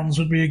Flynn Downs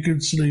would be a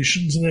good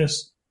solution to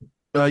this?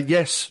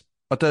 Yes,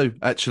 I do,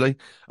 actually.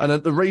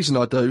 And the reason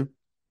I do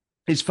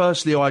is,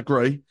 firstly, I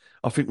agree.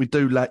 I think we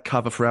do lack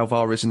cover for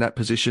Alvarez in that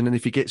position. And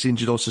if he gets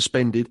injured or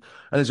suspended,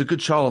 and there's a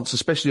good chance,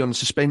 especially on the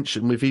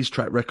suspension with his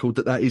track record,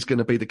 that is going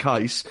to be the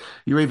case,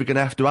 you're either going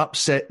to have to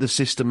upset the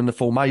system and the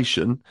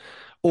formation,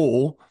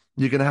 or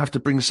you're going to have to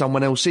bring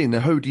someone else in.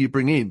 Now, who do you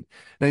bring in?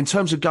 Now, in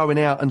terms of going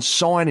out and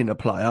signing a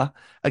player,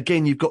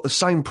 again, you've got the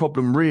same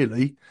problem,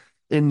 really,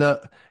 in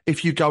that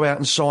if you go out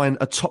and sign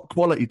a top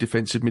quality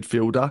defensive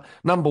midfielder,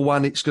 number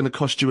one, it's going to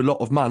cost you a lot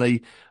of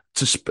money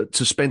to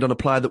spend on a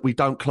player that we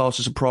don't class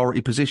as a priority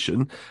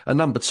position. And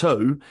number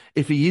two,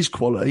 if he is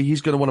quality,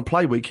 he's going to want to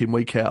play week in,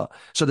 week out.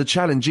 So the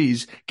challenge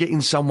is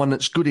getting someone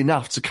that's good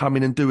enough to come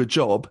in and do a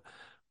job,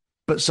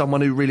 but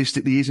someone who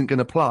realistically isn't going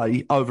to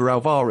play over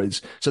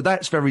Alvarez. So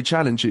that's very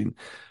challenging.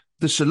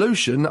 The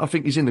solution, I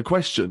think, is in the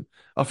question.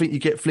 I think you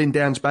get Flynn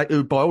Downs back,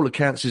 who by all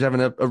accounts is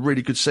having a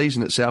really good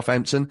season at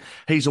Southampton.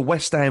 He's a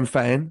West Ham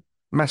fan.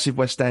 massive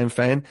West Ham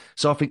fan,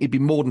 so I think he'd be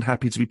more than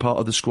happy to be part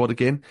of the squad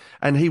again.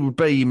 And he would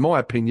be, in my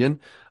opinion,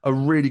 a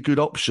really good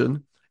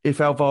option if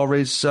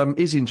Alvarez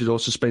is injured or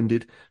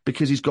suspended,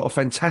 because he's got a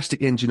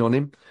fantastic engine on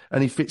him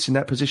and he fits in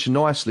that position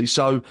nicely.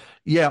 So,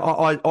 yeah,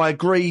 I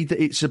agree that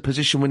it's a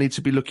position we need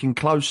to be looking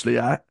closely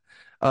at.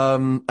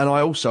 And I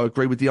also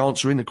agree with the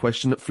answer in the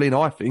question that Flynn,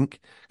 I think,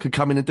 could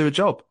come in and do a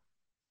job.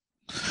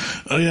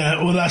 Oh,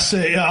 yeah, well, that's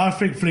it. Yeah, I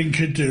think Flynn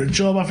could do a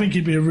job. I think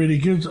he'd be a really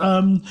good,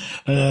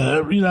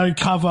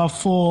 cover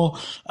for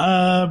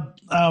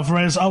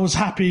Alvarez. I was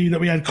happy that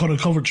we had Conor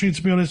Coventry,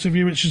 to be honest with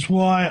you, which is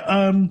why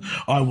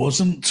I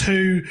wasn't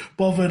too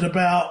bothered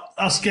about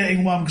us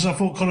getting one, because I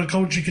thought Conor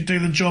Coventry could do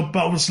the job,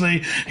 but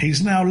obviously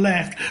he's now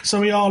left, so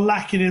we are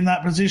lacking in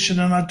that position.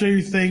 And I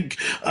do think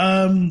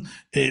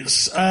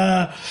it's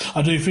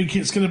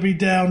going to be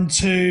down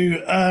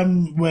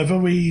to whether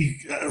we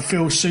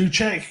feel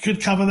Souček could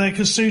cover there,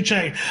 because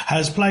Souček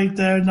has played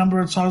there a number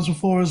of times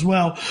before as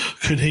well.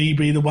 Could he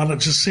be the one that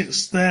just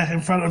sits there in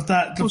front of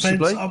that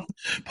defence?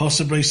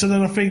 Possibly. So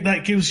then I think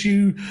that gives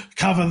you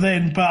cover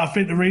then. But I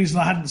think the reason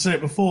I hadn't said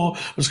it before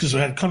was because we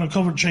had Conor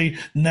Coventry.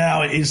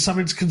 Now it is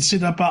something to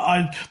consider, but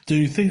I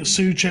do think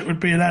Souček would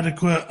be an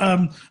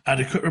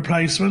adequate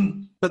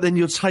replacement. But then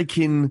you're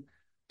taking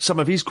some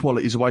of his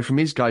qualities away from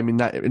his game in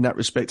that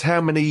respect.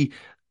 How many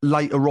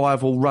late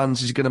arrival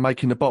runs is he going to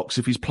make in the box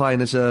if he's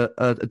playing as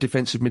a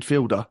defensive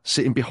midfielder,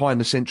 sitting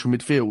behind the central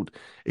midfield?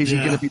 Is he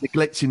going to be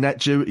neglecting that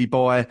duty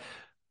by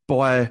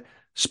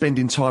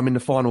spending time in the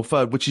final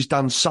third, which he's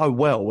done so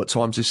well at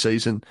times this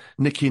season,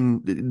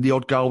 nicking the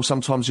odd goal,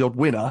 sometimes the odd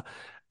winner,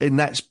 and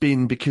that's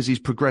been because he's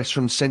progressed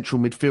from central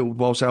midfield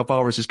whilst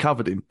Alvarez has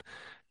covered him.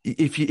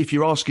 If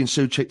you're asking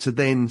Souček to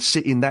then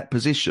sit in that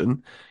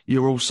position,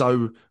 you're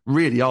also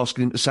really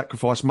asking him to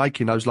sacrifice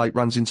making those late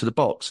runs into the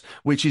box,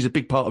 which is a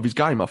big part of his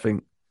game, I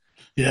think.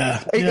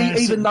 Yeah.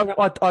 Even though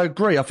I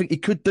agree, I think he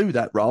could do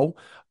that role.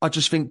 I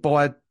just think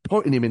by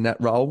putting him in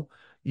that role,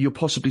 you're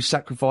possibly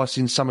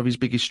sacrificing some of his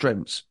biggest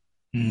strengths.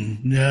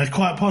 Yeah,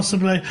 quite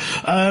possibly.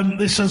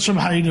 This one's from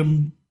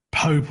Hayden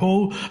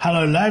Popel.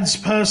 Hello, lads.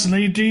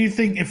 Personally, do you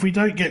think if we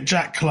don't get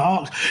Jack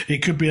Clark, it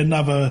could be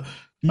another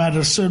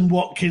Maddison,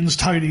 Watkins,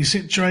 Toney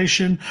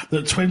situation,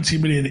 that 20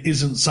 million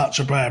isn't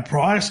such a bad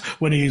price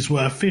when he is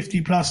worth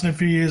 50 plus in a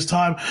few years'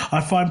 time?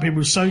 I find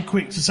people so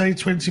quick to say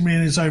 20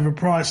 million is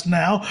overpriced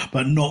now,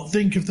 but not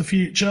think of the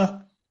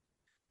future.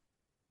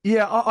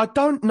 Yeah, I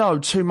don't know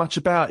too much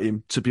about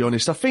him, to be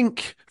honest. I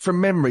think from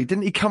memory,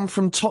 didn't he come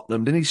from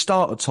Tottenham? Didn't he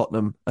start at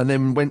Tottenham and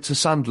then went to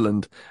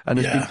Sunderland and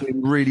has been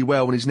doing really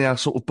well and is now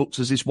sort of booked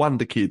as this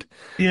wonder kid?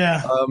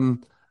 Yeah.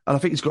 And I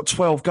think he's got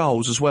 12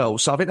 goals as well.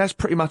 So I think that's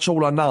pretty much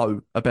all I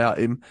know about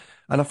him.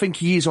 And I think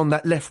he is on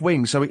that left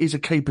wing, so it is a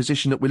key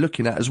position that we're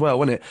looking at as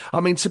well, isn't it? I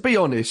mean, to be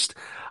honest,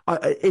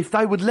 if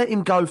they would let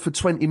him go for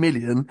 20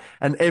 million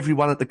and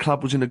everyone at the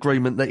club was in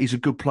agreement that he's a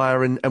good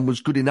player and was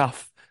good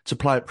enough to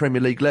play at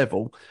Premier League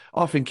level,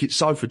 I think it's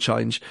so for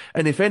change.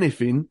 And if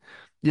anything,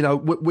 you know,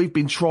 we've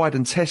been tried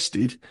and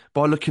tested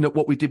by looking at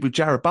what we did with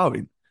Jarrod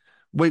Bowen.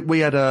 We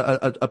had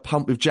a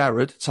punt with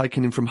Jarrod,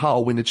 taking him from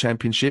Hull, win the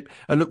Championship,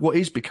 and look what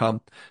he's become.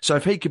 So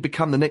if he could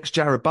become the next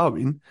Jarrod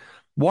Bowen,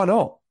 why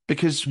not?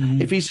 Because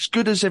if he's as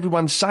good as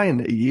everyone's saying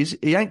that he is,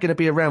 he ain't going to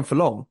be around for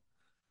long.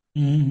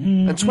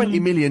 And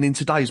 20 million in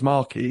today's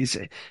market,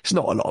 it's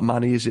not a lot of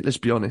money, is it? Let's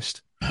be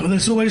honest. Well,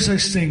 there's always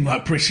this thing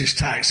like British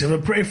tax. If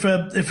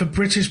a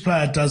British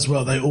player does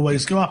well, they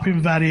always go up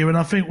in value. And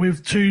I think we're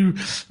too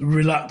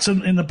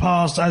reluctant in the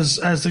past, as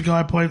the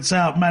guy points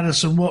out,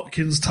 Maddison,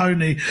 Watkins,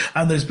 Toney,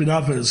 and there's been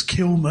others,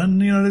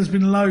 Kilman. You know, there's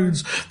been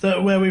loads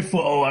where we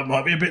thought, it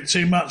might be a bit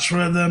too much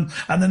for them,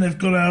 and then they've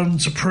gone on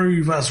to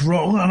prove us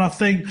wrong. And I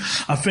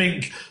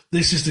think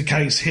this is the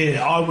case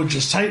here. I would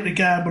just take the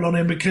gamble on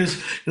him because,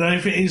 you know,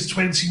 if it is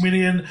 20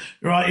 million,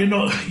 right,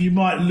 you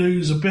might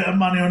lose a bit of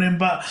money on him,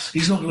 but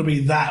he's not going to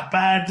be that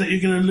bad that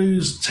you're going to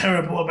lose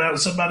terrible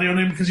amounts of money on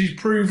him, because he's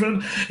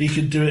proven he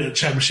can do it at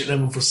Championship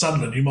level for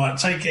Sunderland. You might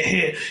take a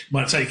hit, you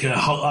might take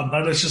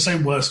let's just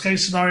say worst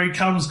case scenario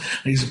comes and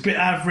he's a bit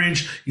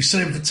average, you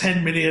sell him for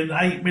 10 million,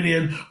 8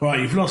 million, right,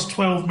 you've lost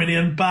 12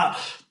 million, but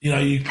you know,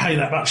 you pay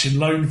that much in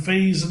loan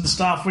fees and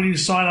stuff when you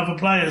sign other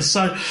players.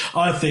 So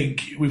I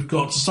think we've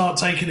got to start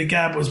taking the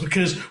gambles,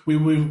 because we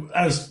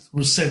as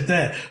was said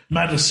there,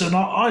 Maddison,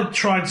 I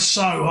tried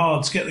so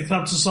hard to get the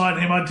club to sign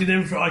him. I did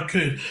everything I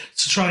could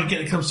to try and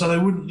get the club so they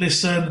wouldn't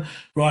listen.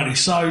 Rightly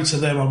so, to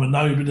them I'm a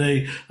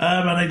nobody.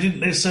 And they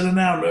didn't listen. And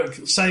now look,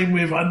 same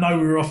with, I know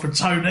we were offered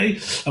Toney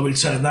and we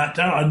turned that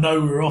down. I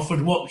know we were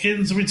offered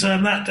Watkins and we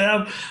turned that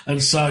down.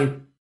 And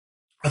so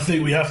I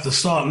think we have to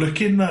start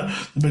looking at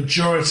the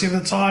majority of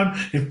the time,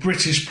 if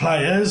British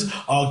players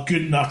are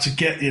good enough to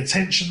get the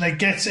attention they're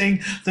getting,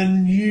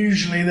 then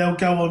usually they'll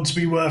go on to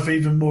be worth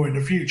even more in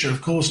the future.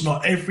 Of course,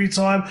 not every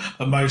time,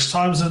 but most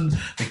times. And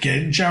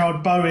again,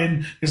 Jarrod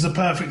Bowen is the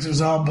perfect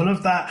example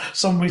of that.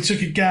 Someone we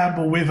took a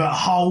gamble with at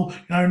Hull,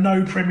 you know,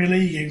 no Premier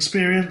League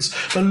experience,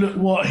 but look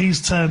what he's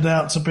turned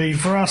out to be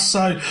for us.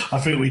 So I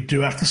think we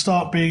do have to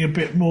start being a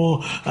bit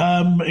more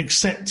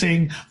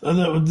accepting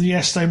that,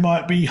 yes, they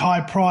might be high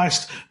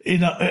priced,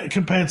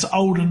 compared to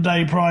olden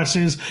day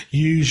prices.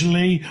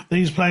 Usually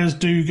these players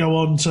do go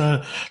on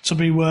to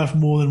be worth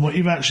more than what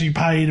you've actually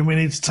paid, and we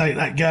need to take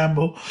that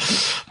gamble.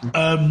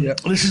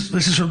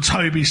 This is from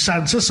Toby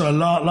Santa, so a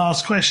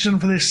last question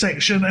for this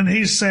section, and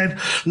he said,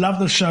 love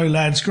the show,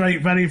 lads,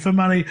 great value for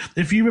money.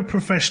 If you were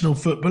professional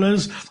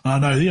footballers, I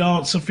know the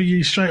answer for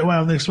you straight away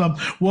on this one,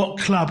 what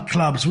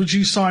clubs would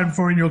you sign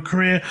for in your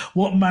career?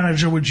 What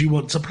manager would you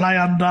want to play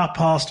under,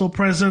 past or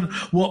present?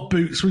 What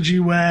boots would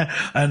you wear,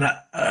 and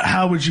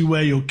how would you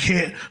wear your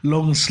kit?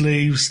 Long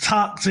sleeves,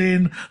 tucked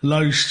in,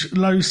 low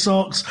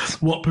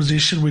socks? What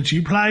position would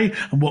you play,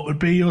 and what would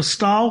be your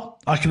style?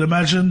 I can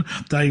imagine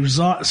Dave's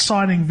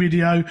signing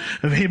video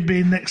of him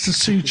being next to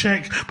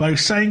Souček, both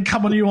saying,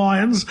 come on you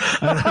irons,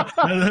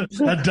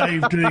 and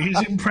Dave doing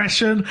his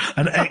impression,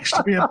 and X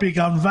to be a big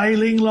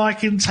unveiling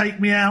like in Take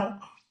Me Out.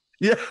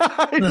 Yeah.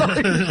 That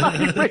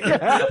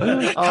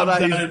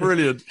is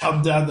brilliant.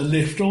 Come down the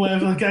lift or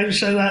whatever the game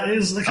show that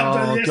is.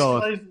 God.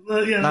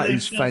 That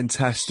is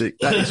fantastic.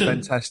 That is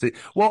fantastic.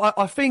 Well,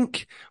 I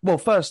think,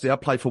 firstly, I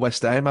play for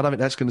West Ham. I don't think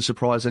that's going to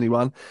surprise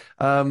anyone.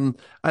 And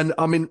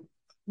I mean,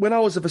 when I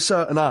was of a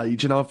certain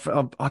age, and I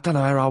don't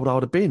know how old I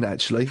would have been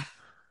actually.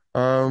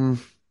 Probably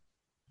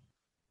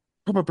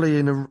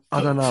in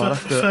I don't know.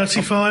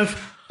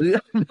 35?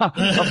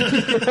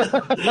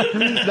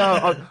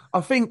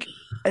 I think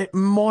it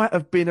might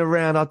have been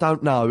around, I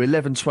don't know,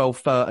 11, 12,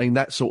 13,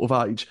 that sort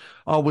of age.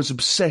 I was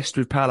obsessed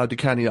with Paolo Di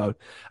Canio,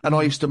 and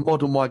I used to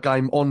model my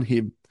game on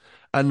him.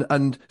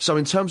 And so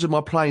in terms of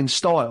my playing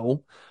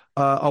style,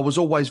 I was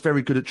always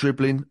very good at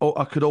dribbling.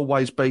 I could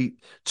always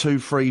beat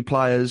 2-3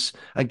 players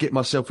and get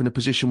myself in a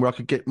position where I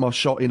could get my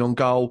shot in on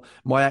goal.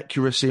 My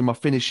accuracy and my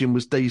finishing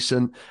was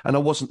decent, and I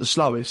wasn't the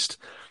slowest.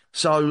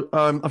 So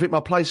I think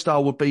my play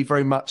style would be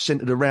very much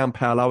centred around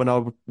Paolo, and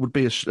I would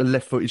be a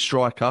left-footed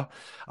striker.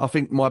 I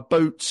think my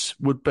boots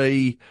would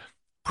be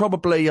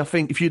probably, I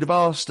think if you'd have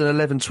asked an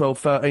 11, 12,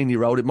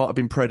 13-year-old, it might have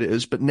been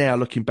Predators. But now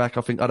looking back,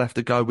 I think I'd have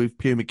to go with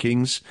Puma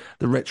Kings,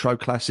 the retro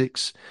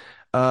classics.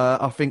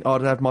 I think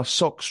I'd have my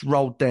socks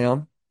rolled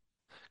down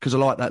because I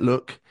like that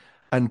look,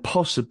 and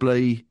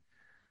possibly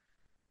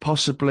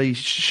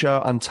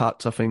shirt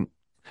untucked, I think.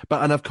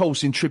 And of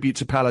course, in tribute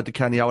to Paolo Di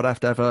Canio, I would have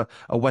to have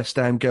a West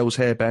Ham girl's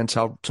hairband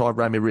tied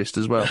around my wrist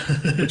as well,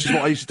 which is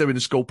what I used to do in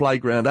the school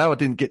playground. How I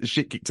didn't get the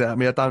shit kicked out of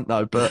me, I don't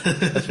know, but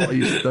that's what I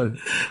used to do.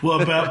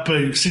 What about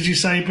boots? Did you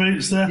say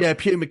boots there? Yeah,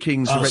 Puma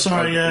Kings. Oh,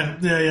 sorry,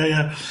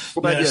 yeah.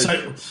 What about you?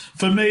 So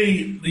for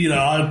me,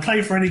 I'd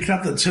play for any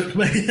club that took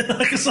me.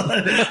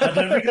 I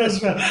don't think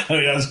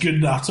I was good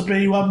enough to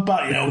be one,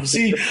 but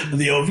obviously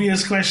the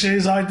obvious question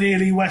is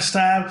ideally West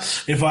Ham.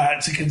 If I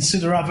had to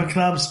consider other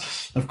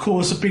clubs, of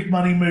course, a big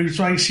money move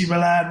to AC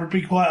Milan would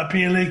be quite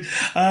appealing.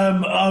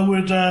 I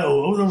would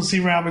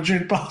obviously Real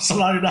Madrid,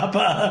 Barcelona,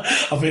 but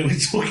I think we're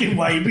talking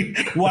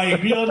way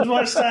beyond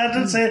my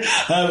standards here.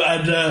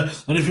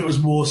 And if it was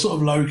more sort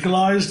of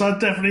localised, I'd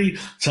definitely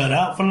turn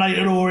out for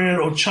Leyton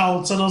Orient or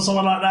Charlton or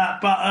something like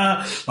that.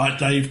 But like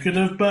Dave could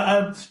have. But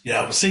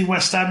obviously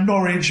West Ham,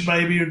 Norwich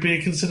maybe would be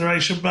a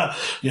consideration. But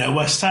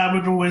West Ham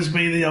would always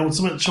be the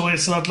ultimate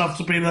choice, and I'd love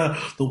to be the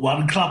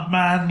one club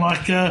man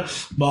like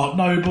Mark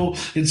Noble.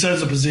 In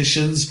terms of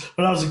positions,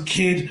 when I was a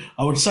kid,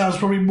 I would say I was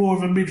probably more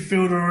of a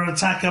midfielder or an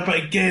attacker, but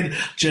again,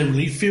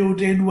 generally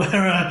filled in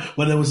where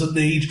there was a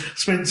need.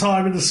 Spent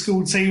time in the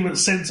school team at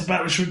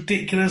centre-back, which was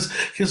ridiculous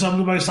because I'm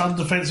the most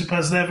undefensive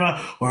person ever,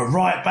 or a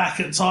right-back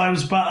at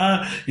times,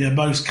 but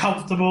most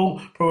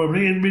comfortable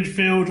probably in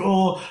midfield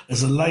or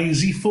as a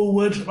lazy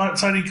forward like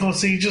Tony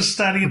Cossey, just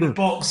standing in the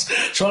box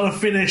trying to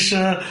finish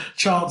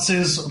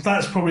chances.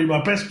 That's probably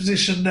my best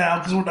position now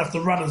because I wouldn't have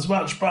to run as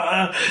much, but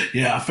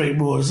I think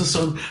more as a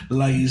sort of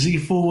lazy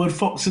forward,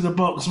 fox in the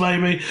box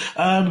maybe.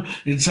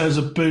 In terms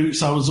of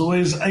boots, I was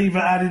always either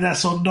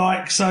Adidas or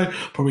Nike, so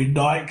probably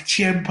Nike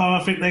Tiempo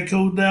I think they're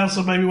called now,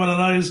 so maybe one of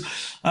those.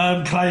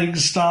 Playing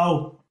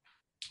style,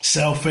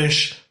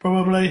 selfish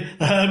probably,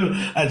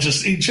 and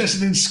just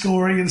interested in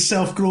scoring and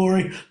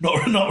self-glory,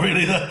 not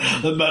really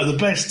the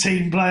best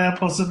team player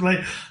possibly,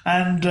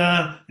 and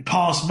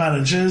past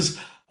managers,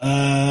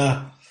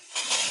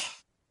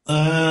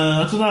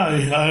 I don't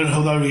know,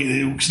 although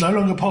it's no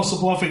longer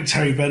possible. I think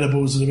Terry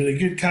Venables would have been a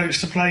good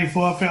coach to play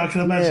for. I think I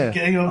can imagine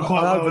getting on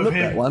quite well with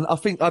him. That one. I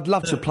think I'd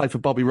love to play for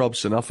Bobby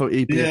Robson. I thought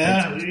he'd be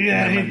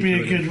he'd be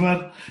a good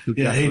one.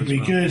 He'd be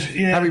good.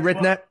 Yeah. Harry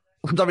Redknapp.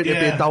 I don't think there'd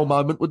be a dull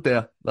moment, would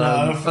there?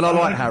 And I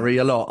like Harry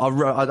a lot.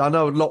 I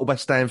know a lot of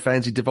West Ham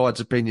fans, he divides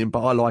opinion,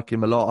 but I like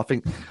him a lot. I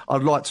think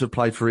I'd like to have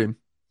played for him.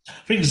 I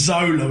think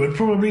Zola would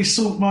probably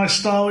suit my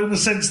style in the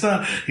sense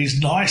that he's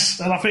nice,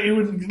 and I think he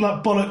wouldn't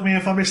bollock me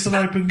if I missed an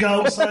open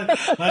goal. So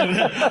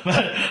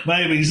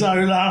maybe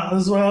Zola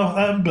as well.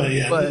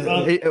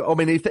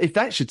 If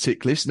that's your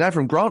tick list,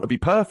 Avram Grant would be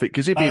perfect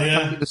because he'd be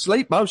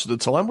asleep most of the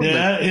time,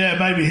 wouldn't he? Yeah,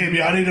 maybe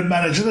him. I need a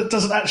manager that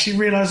doesn't actually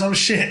realise I'm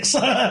shit. So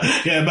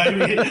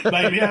maybe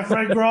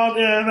Avram Grant.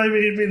 Yeah,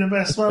 maybe he'd be the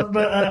best one.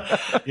 But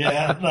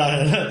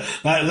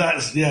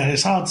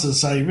it's hard to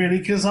say really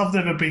because I've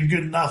never been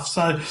good enough.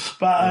 So,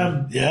 but.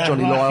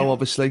 Johnny Lyle,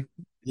 obviously.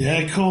 Yeah,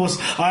 of course.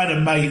 I had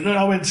a mate that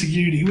I went to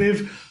uni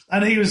with,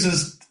 and he was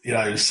as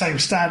same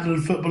standard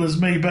of football as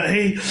me, but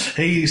he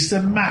used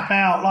to map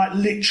out, like,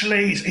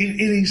 literally in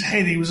his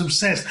head, he was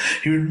obsessed.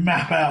 He would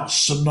map out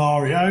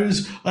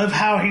scenarios of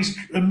how his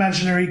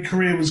imaginary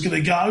career was going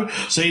to go.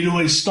 So he'd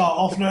always start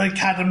off in an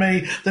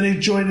academy, then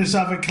he'd join this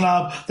other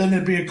club, then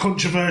there'd be a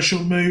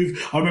controversial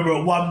move. I remember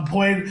at one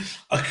point,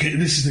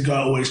 this is the guy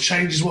that always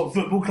changes what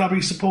football club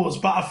he supports,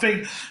 but I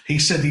think he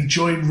said he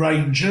joined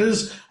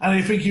Rangers, and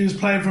I think he was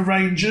playing for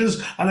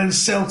Rangers, and then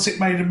Celtic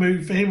made a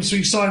move for him, so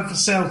he signed for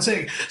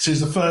Celtic. So he's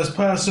the first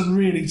person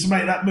really to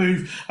make that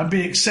move and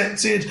be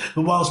accepted.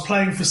 But whilst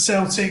playing for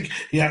Celtic,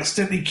 he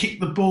accidentally kicked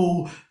the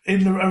ball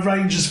in a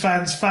Rangers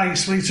fan's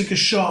face when he took a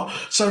shot.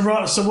 So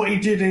what he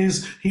did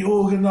is he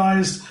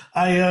organised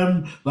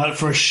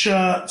for a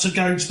shirt to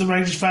go to the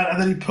Rangers fan,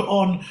 and then he put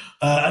on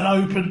an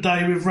open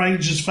day with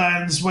Rangers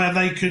fans where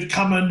they could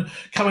come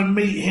and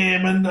meet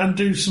him and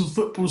do some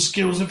football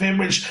skills with him.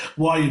 Which,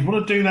 why you'd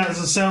want to do that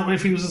as a Celtic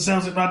if he was a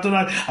Celtic, I don't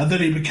know. And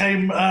then he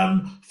became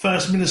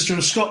First Minister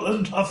of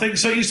Scotland, I think.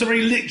 So he used to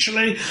be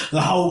literally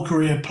the whole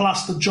career,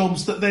 plus the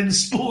jobs that then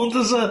spawned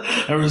as a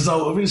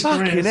result of his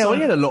career. Hell,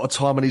 he had a lot of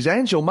time on his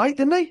hands, your mate,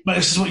 didn't he? Mate,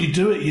 this is what you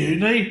do at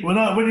uni. When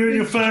you're in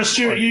your first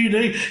year at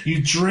uni,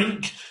 you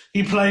drink,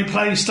 you play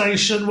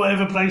PlayStation,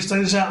 whatever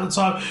PlayStation's out at the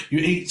time, you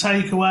eat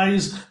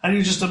takeaways, and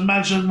you just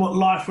imagine what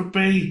life would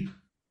be.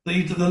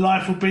 The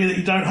life would be that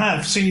you don't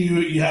have. So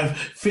you have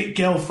fit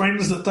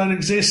girlfriends that don't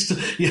exist.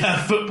 You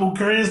have football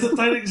careers that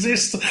don't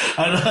exist,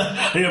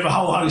 and you have a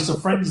whole host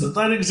of friends that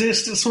don't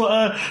exist. It's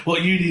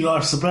what uni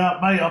life's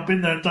about, mate. I've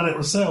been there and done it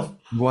myself.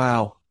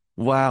 Wow,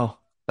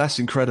 that's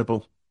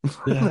incredible.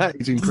 Yeah. That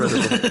is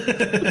incredible.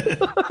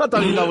 I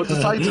don't even know what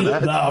to say to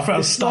that. No, I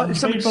felt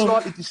it's something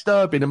slightly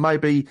disturbing and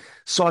maybe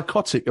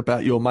psychotic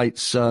about your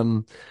mate's. But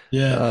mate,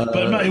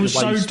 it was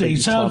so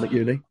detailed. At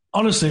uni.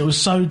 Honestly, it was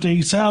so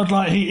detailed.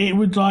 Like it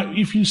would, like,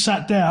 if you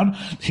sat down,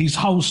 his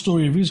whole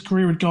story of his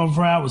career would go on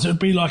for hours. It would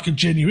be like a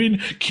genuine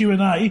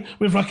Q&A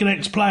with like an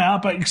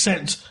ex-player, but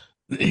except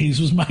his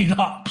was made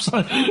up.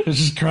 So it's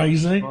just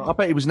crazy. I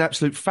bet he was an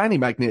absolute fanny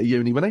magnet at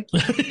uni, wasn't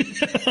he?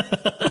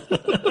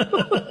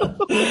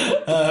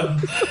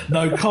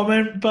 No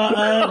comment,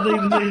 but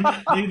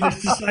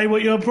needless to say,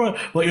 what you're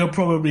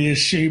probably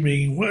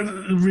assuming,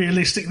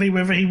 realistically,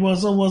 whether he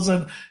was or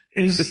wasn't,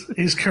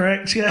 is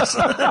correct. Yes.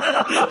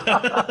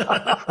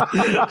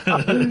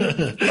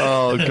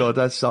 Oh God,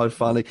 that's so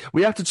funny.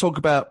 We have to talk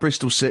about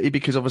Bristol City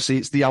because obviously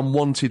it's the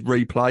unwanted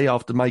replay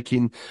after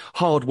making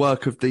hard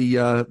work of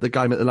the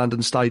game at the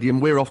London Stadium.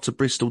 We're off to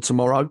Bristol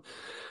tomorrow,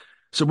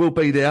 so we'll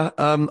be there.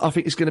 I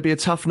think it's going to be a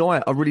tough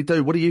night. I really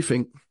do. What do you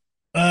think?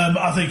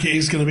 I think it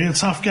is going to be a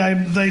tough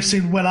game. They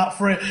seem well up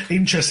for it.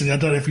 Interestingly, I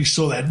don't know if you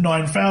saw that,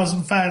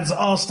 9,000 fans at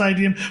our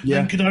stadium. Yeah.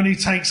 And could only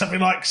take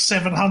something like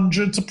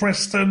 700 to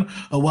Preston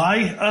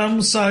away.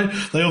 So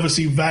they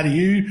obviously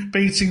value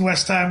beating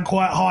West Ham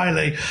quite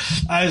highly,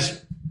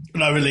 as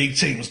lower league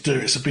teams do.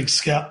 It's a big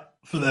scout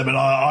for them, and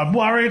I'm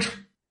worried.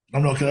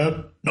 I'm not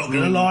gonna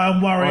lie,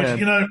 I'm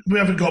worried. We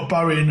haven't got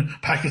Bowen,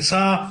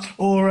 Paquetá,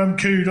 or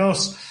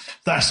Kudos.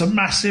 That's a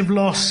massive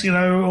loss.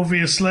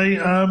 Obviously.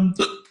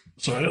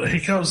 Sorry, I got the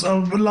hiccups.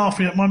 I'm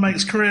laughing at my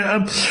mate's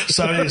career.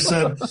 So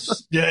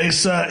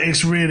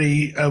it's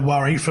really a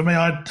worry for me.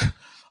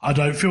 I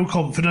don't feel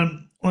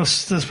confident.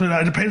 Let's put it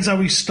out. It depends how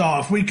we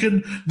start. If we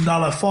can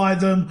nullify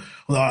them,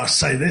 although I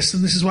say this,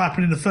 and this is what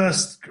happened in the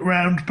first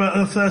round, but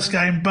the first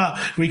game, but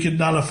if we can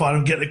nullify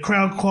them, get the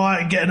crowd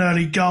quiet and get an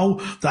early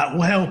goal, that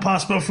will help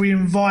us. But if we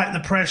invite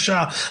the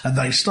pressure and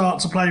they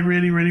start to play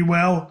really, really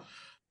well,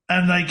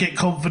 and they get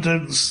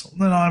confidence,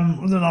 then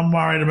I'm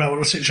worried about what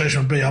the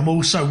situation will be. I'm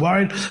also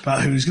worried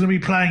about who's going to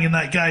be playing in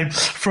that game.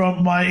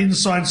 From my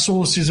inside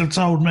sources have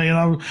told me, and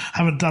I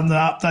haven't done the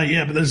update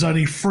yet, but there's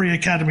only 3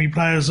 academy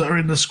players that are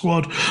in the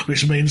squad,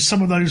 which means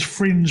some of those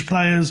fringe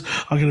players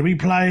are going to be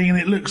playing, and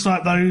it looks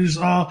like those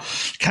are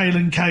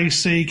Caelan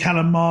Casey,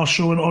 Callum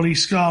Marshall, and Ollie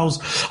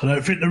Skulls. I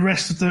don't think the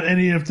rest of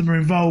any of them are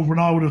involved, when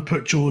I would have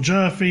put George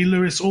Urphy,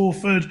 Lewis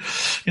Orford,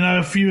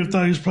 a few of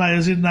those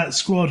players in that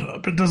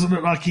squad, but it doesn't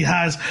look like he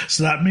has.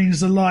 So that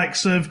means the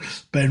likes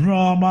of Ben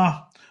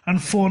Rama and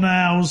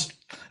Fornals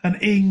and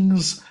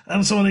Ings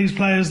and some of these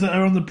players that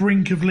are on the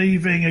brink of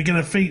leaving are going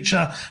to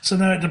feature. So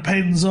now it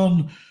depends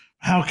on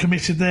how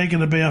committed they're going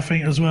to be, I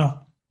think, as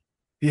well.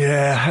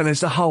 Yeah, and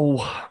there's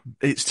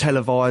it's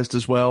televised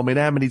as well. I mean,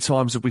 how many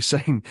times have we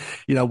seen,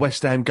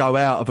 West Ham go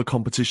out of a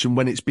competition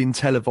when it's been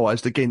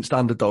televised against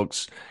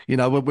underdogs?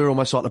 We're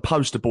almost like the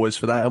poster boys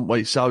for that, aren't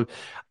we? So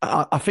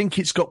I think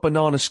it's got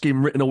banana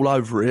skin written all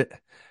over it.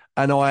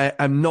 And I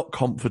am not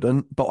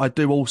confident, but I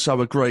do also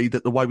agree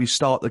that the way we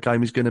start the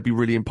game is going to be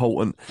really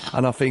important.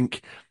 And I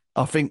think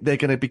they're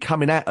going to be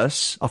coming at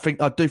us. I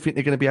do think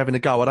they're going to be having a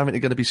go. I don't think they're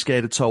going to be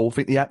scared at all. I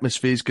think the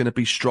atmosphere is going to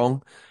be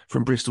strong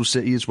from Bristol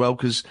City as well,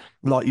 because,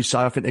 like you say,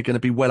 I think they're going to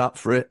be well up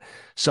for it.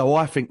 So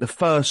I think the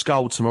first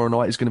goal tomorrow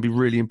night is going to be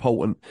really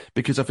important,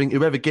 because I think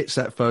whoever gets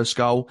that first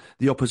goal,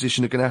 the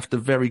opposition are going to have to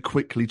very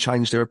quickly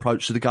change their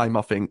approach to the game,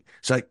 I think.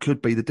 So it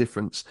could be the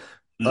difference.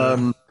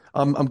 Yeah.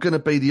 I'm going to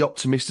be the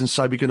optimist and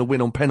say we're going to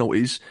win on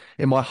penalties.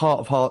 In my heart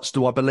of hearts,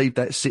 do I believe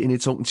that sitting here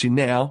talking to you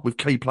now with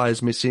key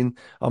players missing?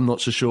 I'm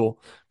not so sure.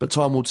 But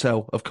time will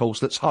tell, of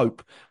course. Let's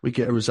hope we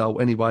get a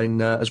result anyway.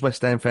 And as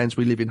West Ham fans,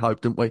 we live in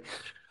hope, don't we?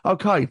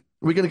 OK,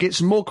 we're going to get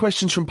some more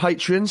questions from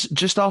Patreons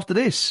just after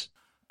this.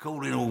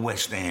 Calling all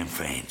West Ham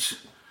fans.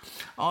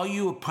 Are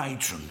you a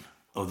patron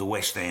of the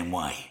West Ham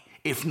way?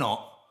 If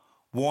not,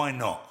 why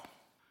not?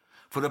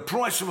 For the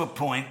price of a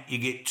pint, you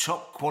get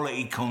top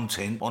quality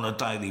content on a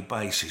daily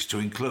basis, to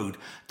include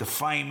the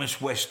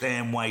famous West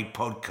Ham Way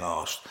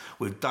podcast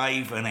with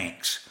Dave and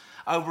X,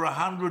 over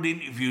 100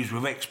 interviews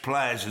with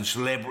ex-players and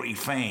celebrity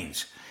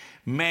fans,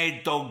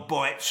 Mad Dog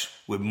Bites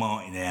with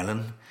Martin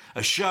Allen,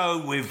 a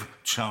show with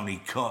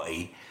Tony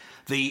Cotty,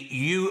 the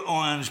U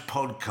Irons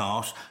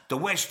podcast, the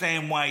West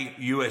Ham Way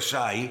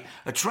USA,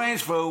 a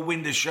transfer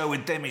window show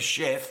with Demis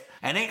Chef,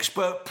 and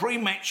expert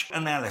pre-match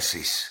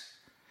analysis.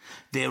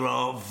 There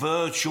are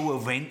virtual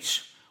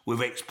events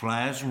with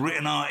ex-players,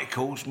 written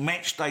articles,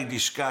 match day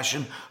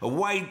discussion,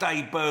 away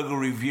day burger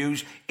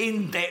reviews,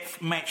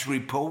 in-depth match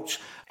reports,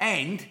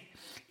 and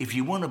if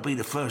you want to be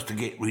the first to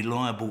get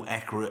reliable,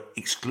 accurate,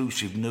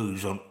 exclusive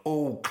news on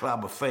all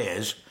club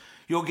affairs,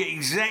 you'll get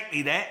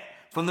exactly that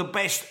from the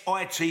best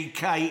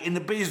ITK in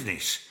the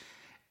business,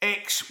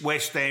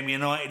 ex-West Ham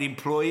United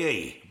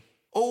employee.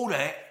 All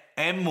that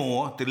and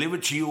more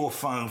delivered to your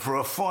phone for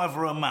a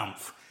 £5 a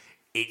month.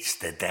 It's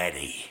the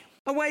daddy.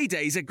 Away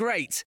days are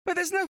great, but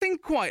there's nothing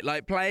quite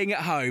like playing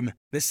at home.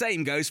 The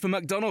same goes for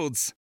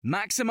McDonald's.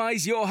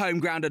 Maximise your home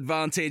ground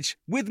advantage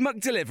with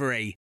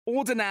McDelivery.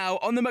 Order now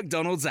on the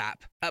McDonald's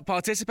app. At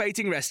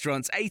participating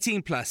restaurants,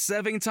 18 plus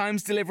serving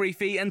times, delivery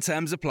fee and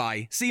terms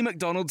apply. See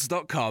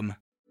mcdonalds.com.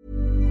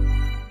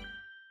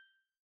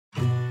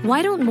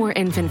 Why don't more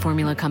infant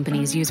formula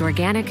companies use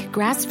organic,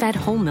 grass-fed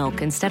whole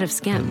milk instead of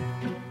skim?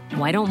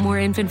 Why don't more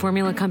infant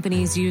formula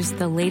companies use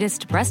the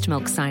latest breast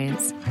milk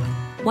science?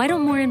 Why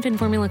don't more infant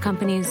formula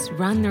companies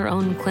run their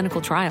own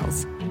clinical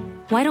trials?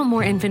 Why don't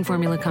more infant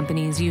formula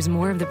companies use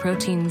more of the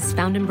proteins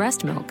found in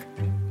breast milk?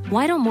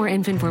 Why don't more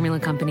infant formula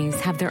companies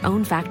have their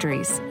own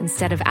factories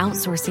instead of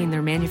outsourcing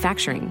their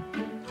manufacturing?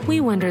 We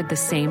wondered the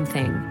same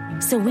thing.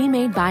 So we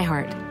made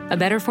ByHeart, a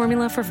better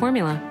formula for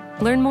formula.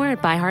 Learn more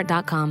at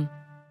byheart.com.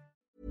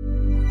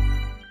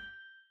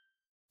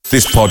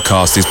 This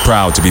podcast is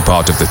proud to be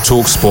part of the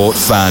TalkSport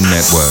Fan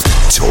Network.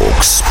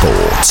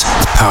 TalkSport.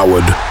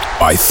 Powered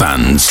by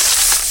fans.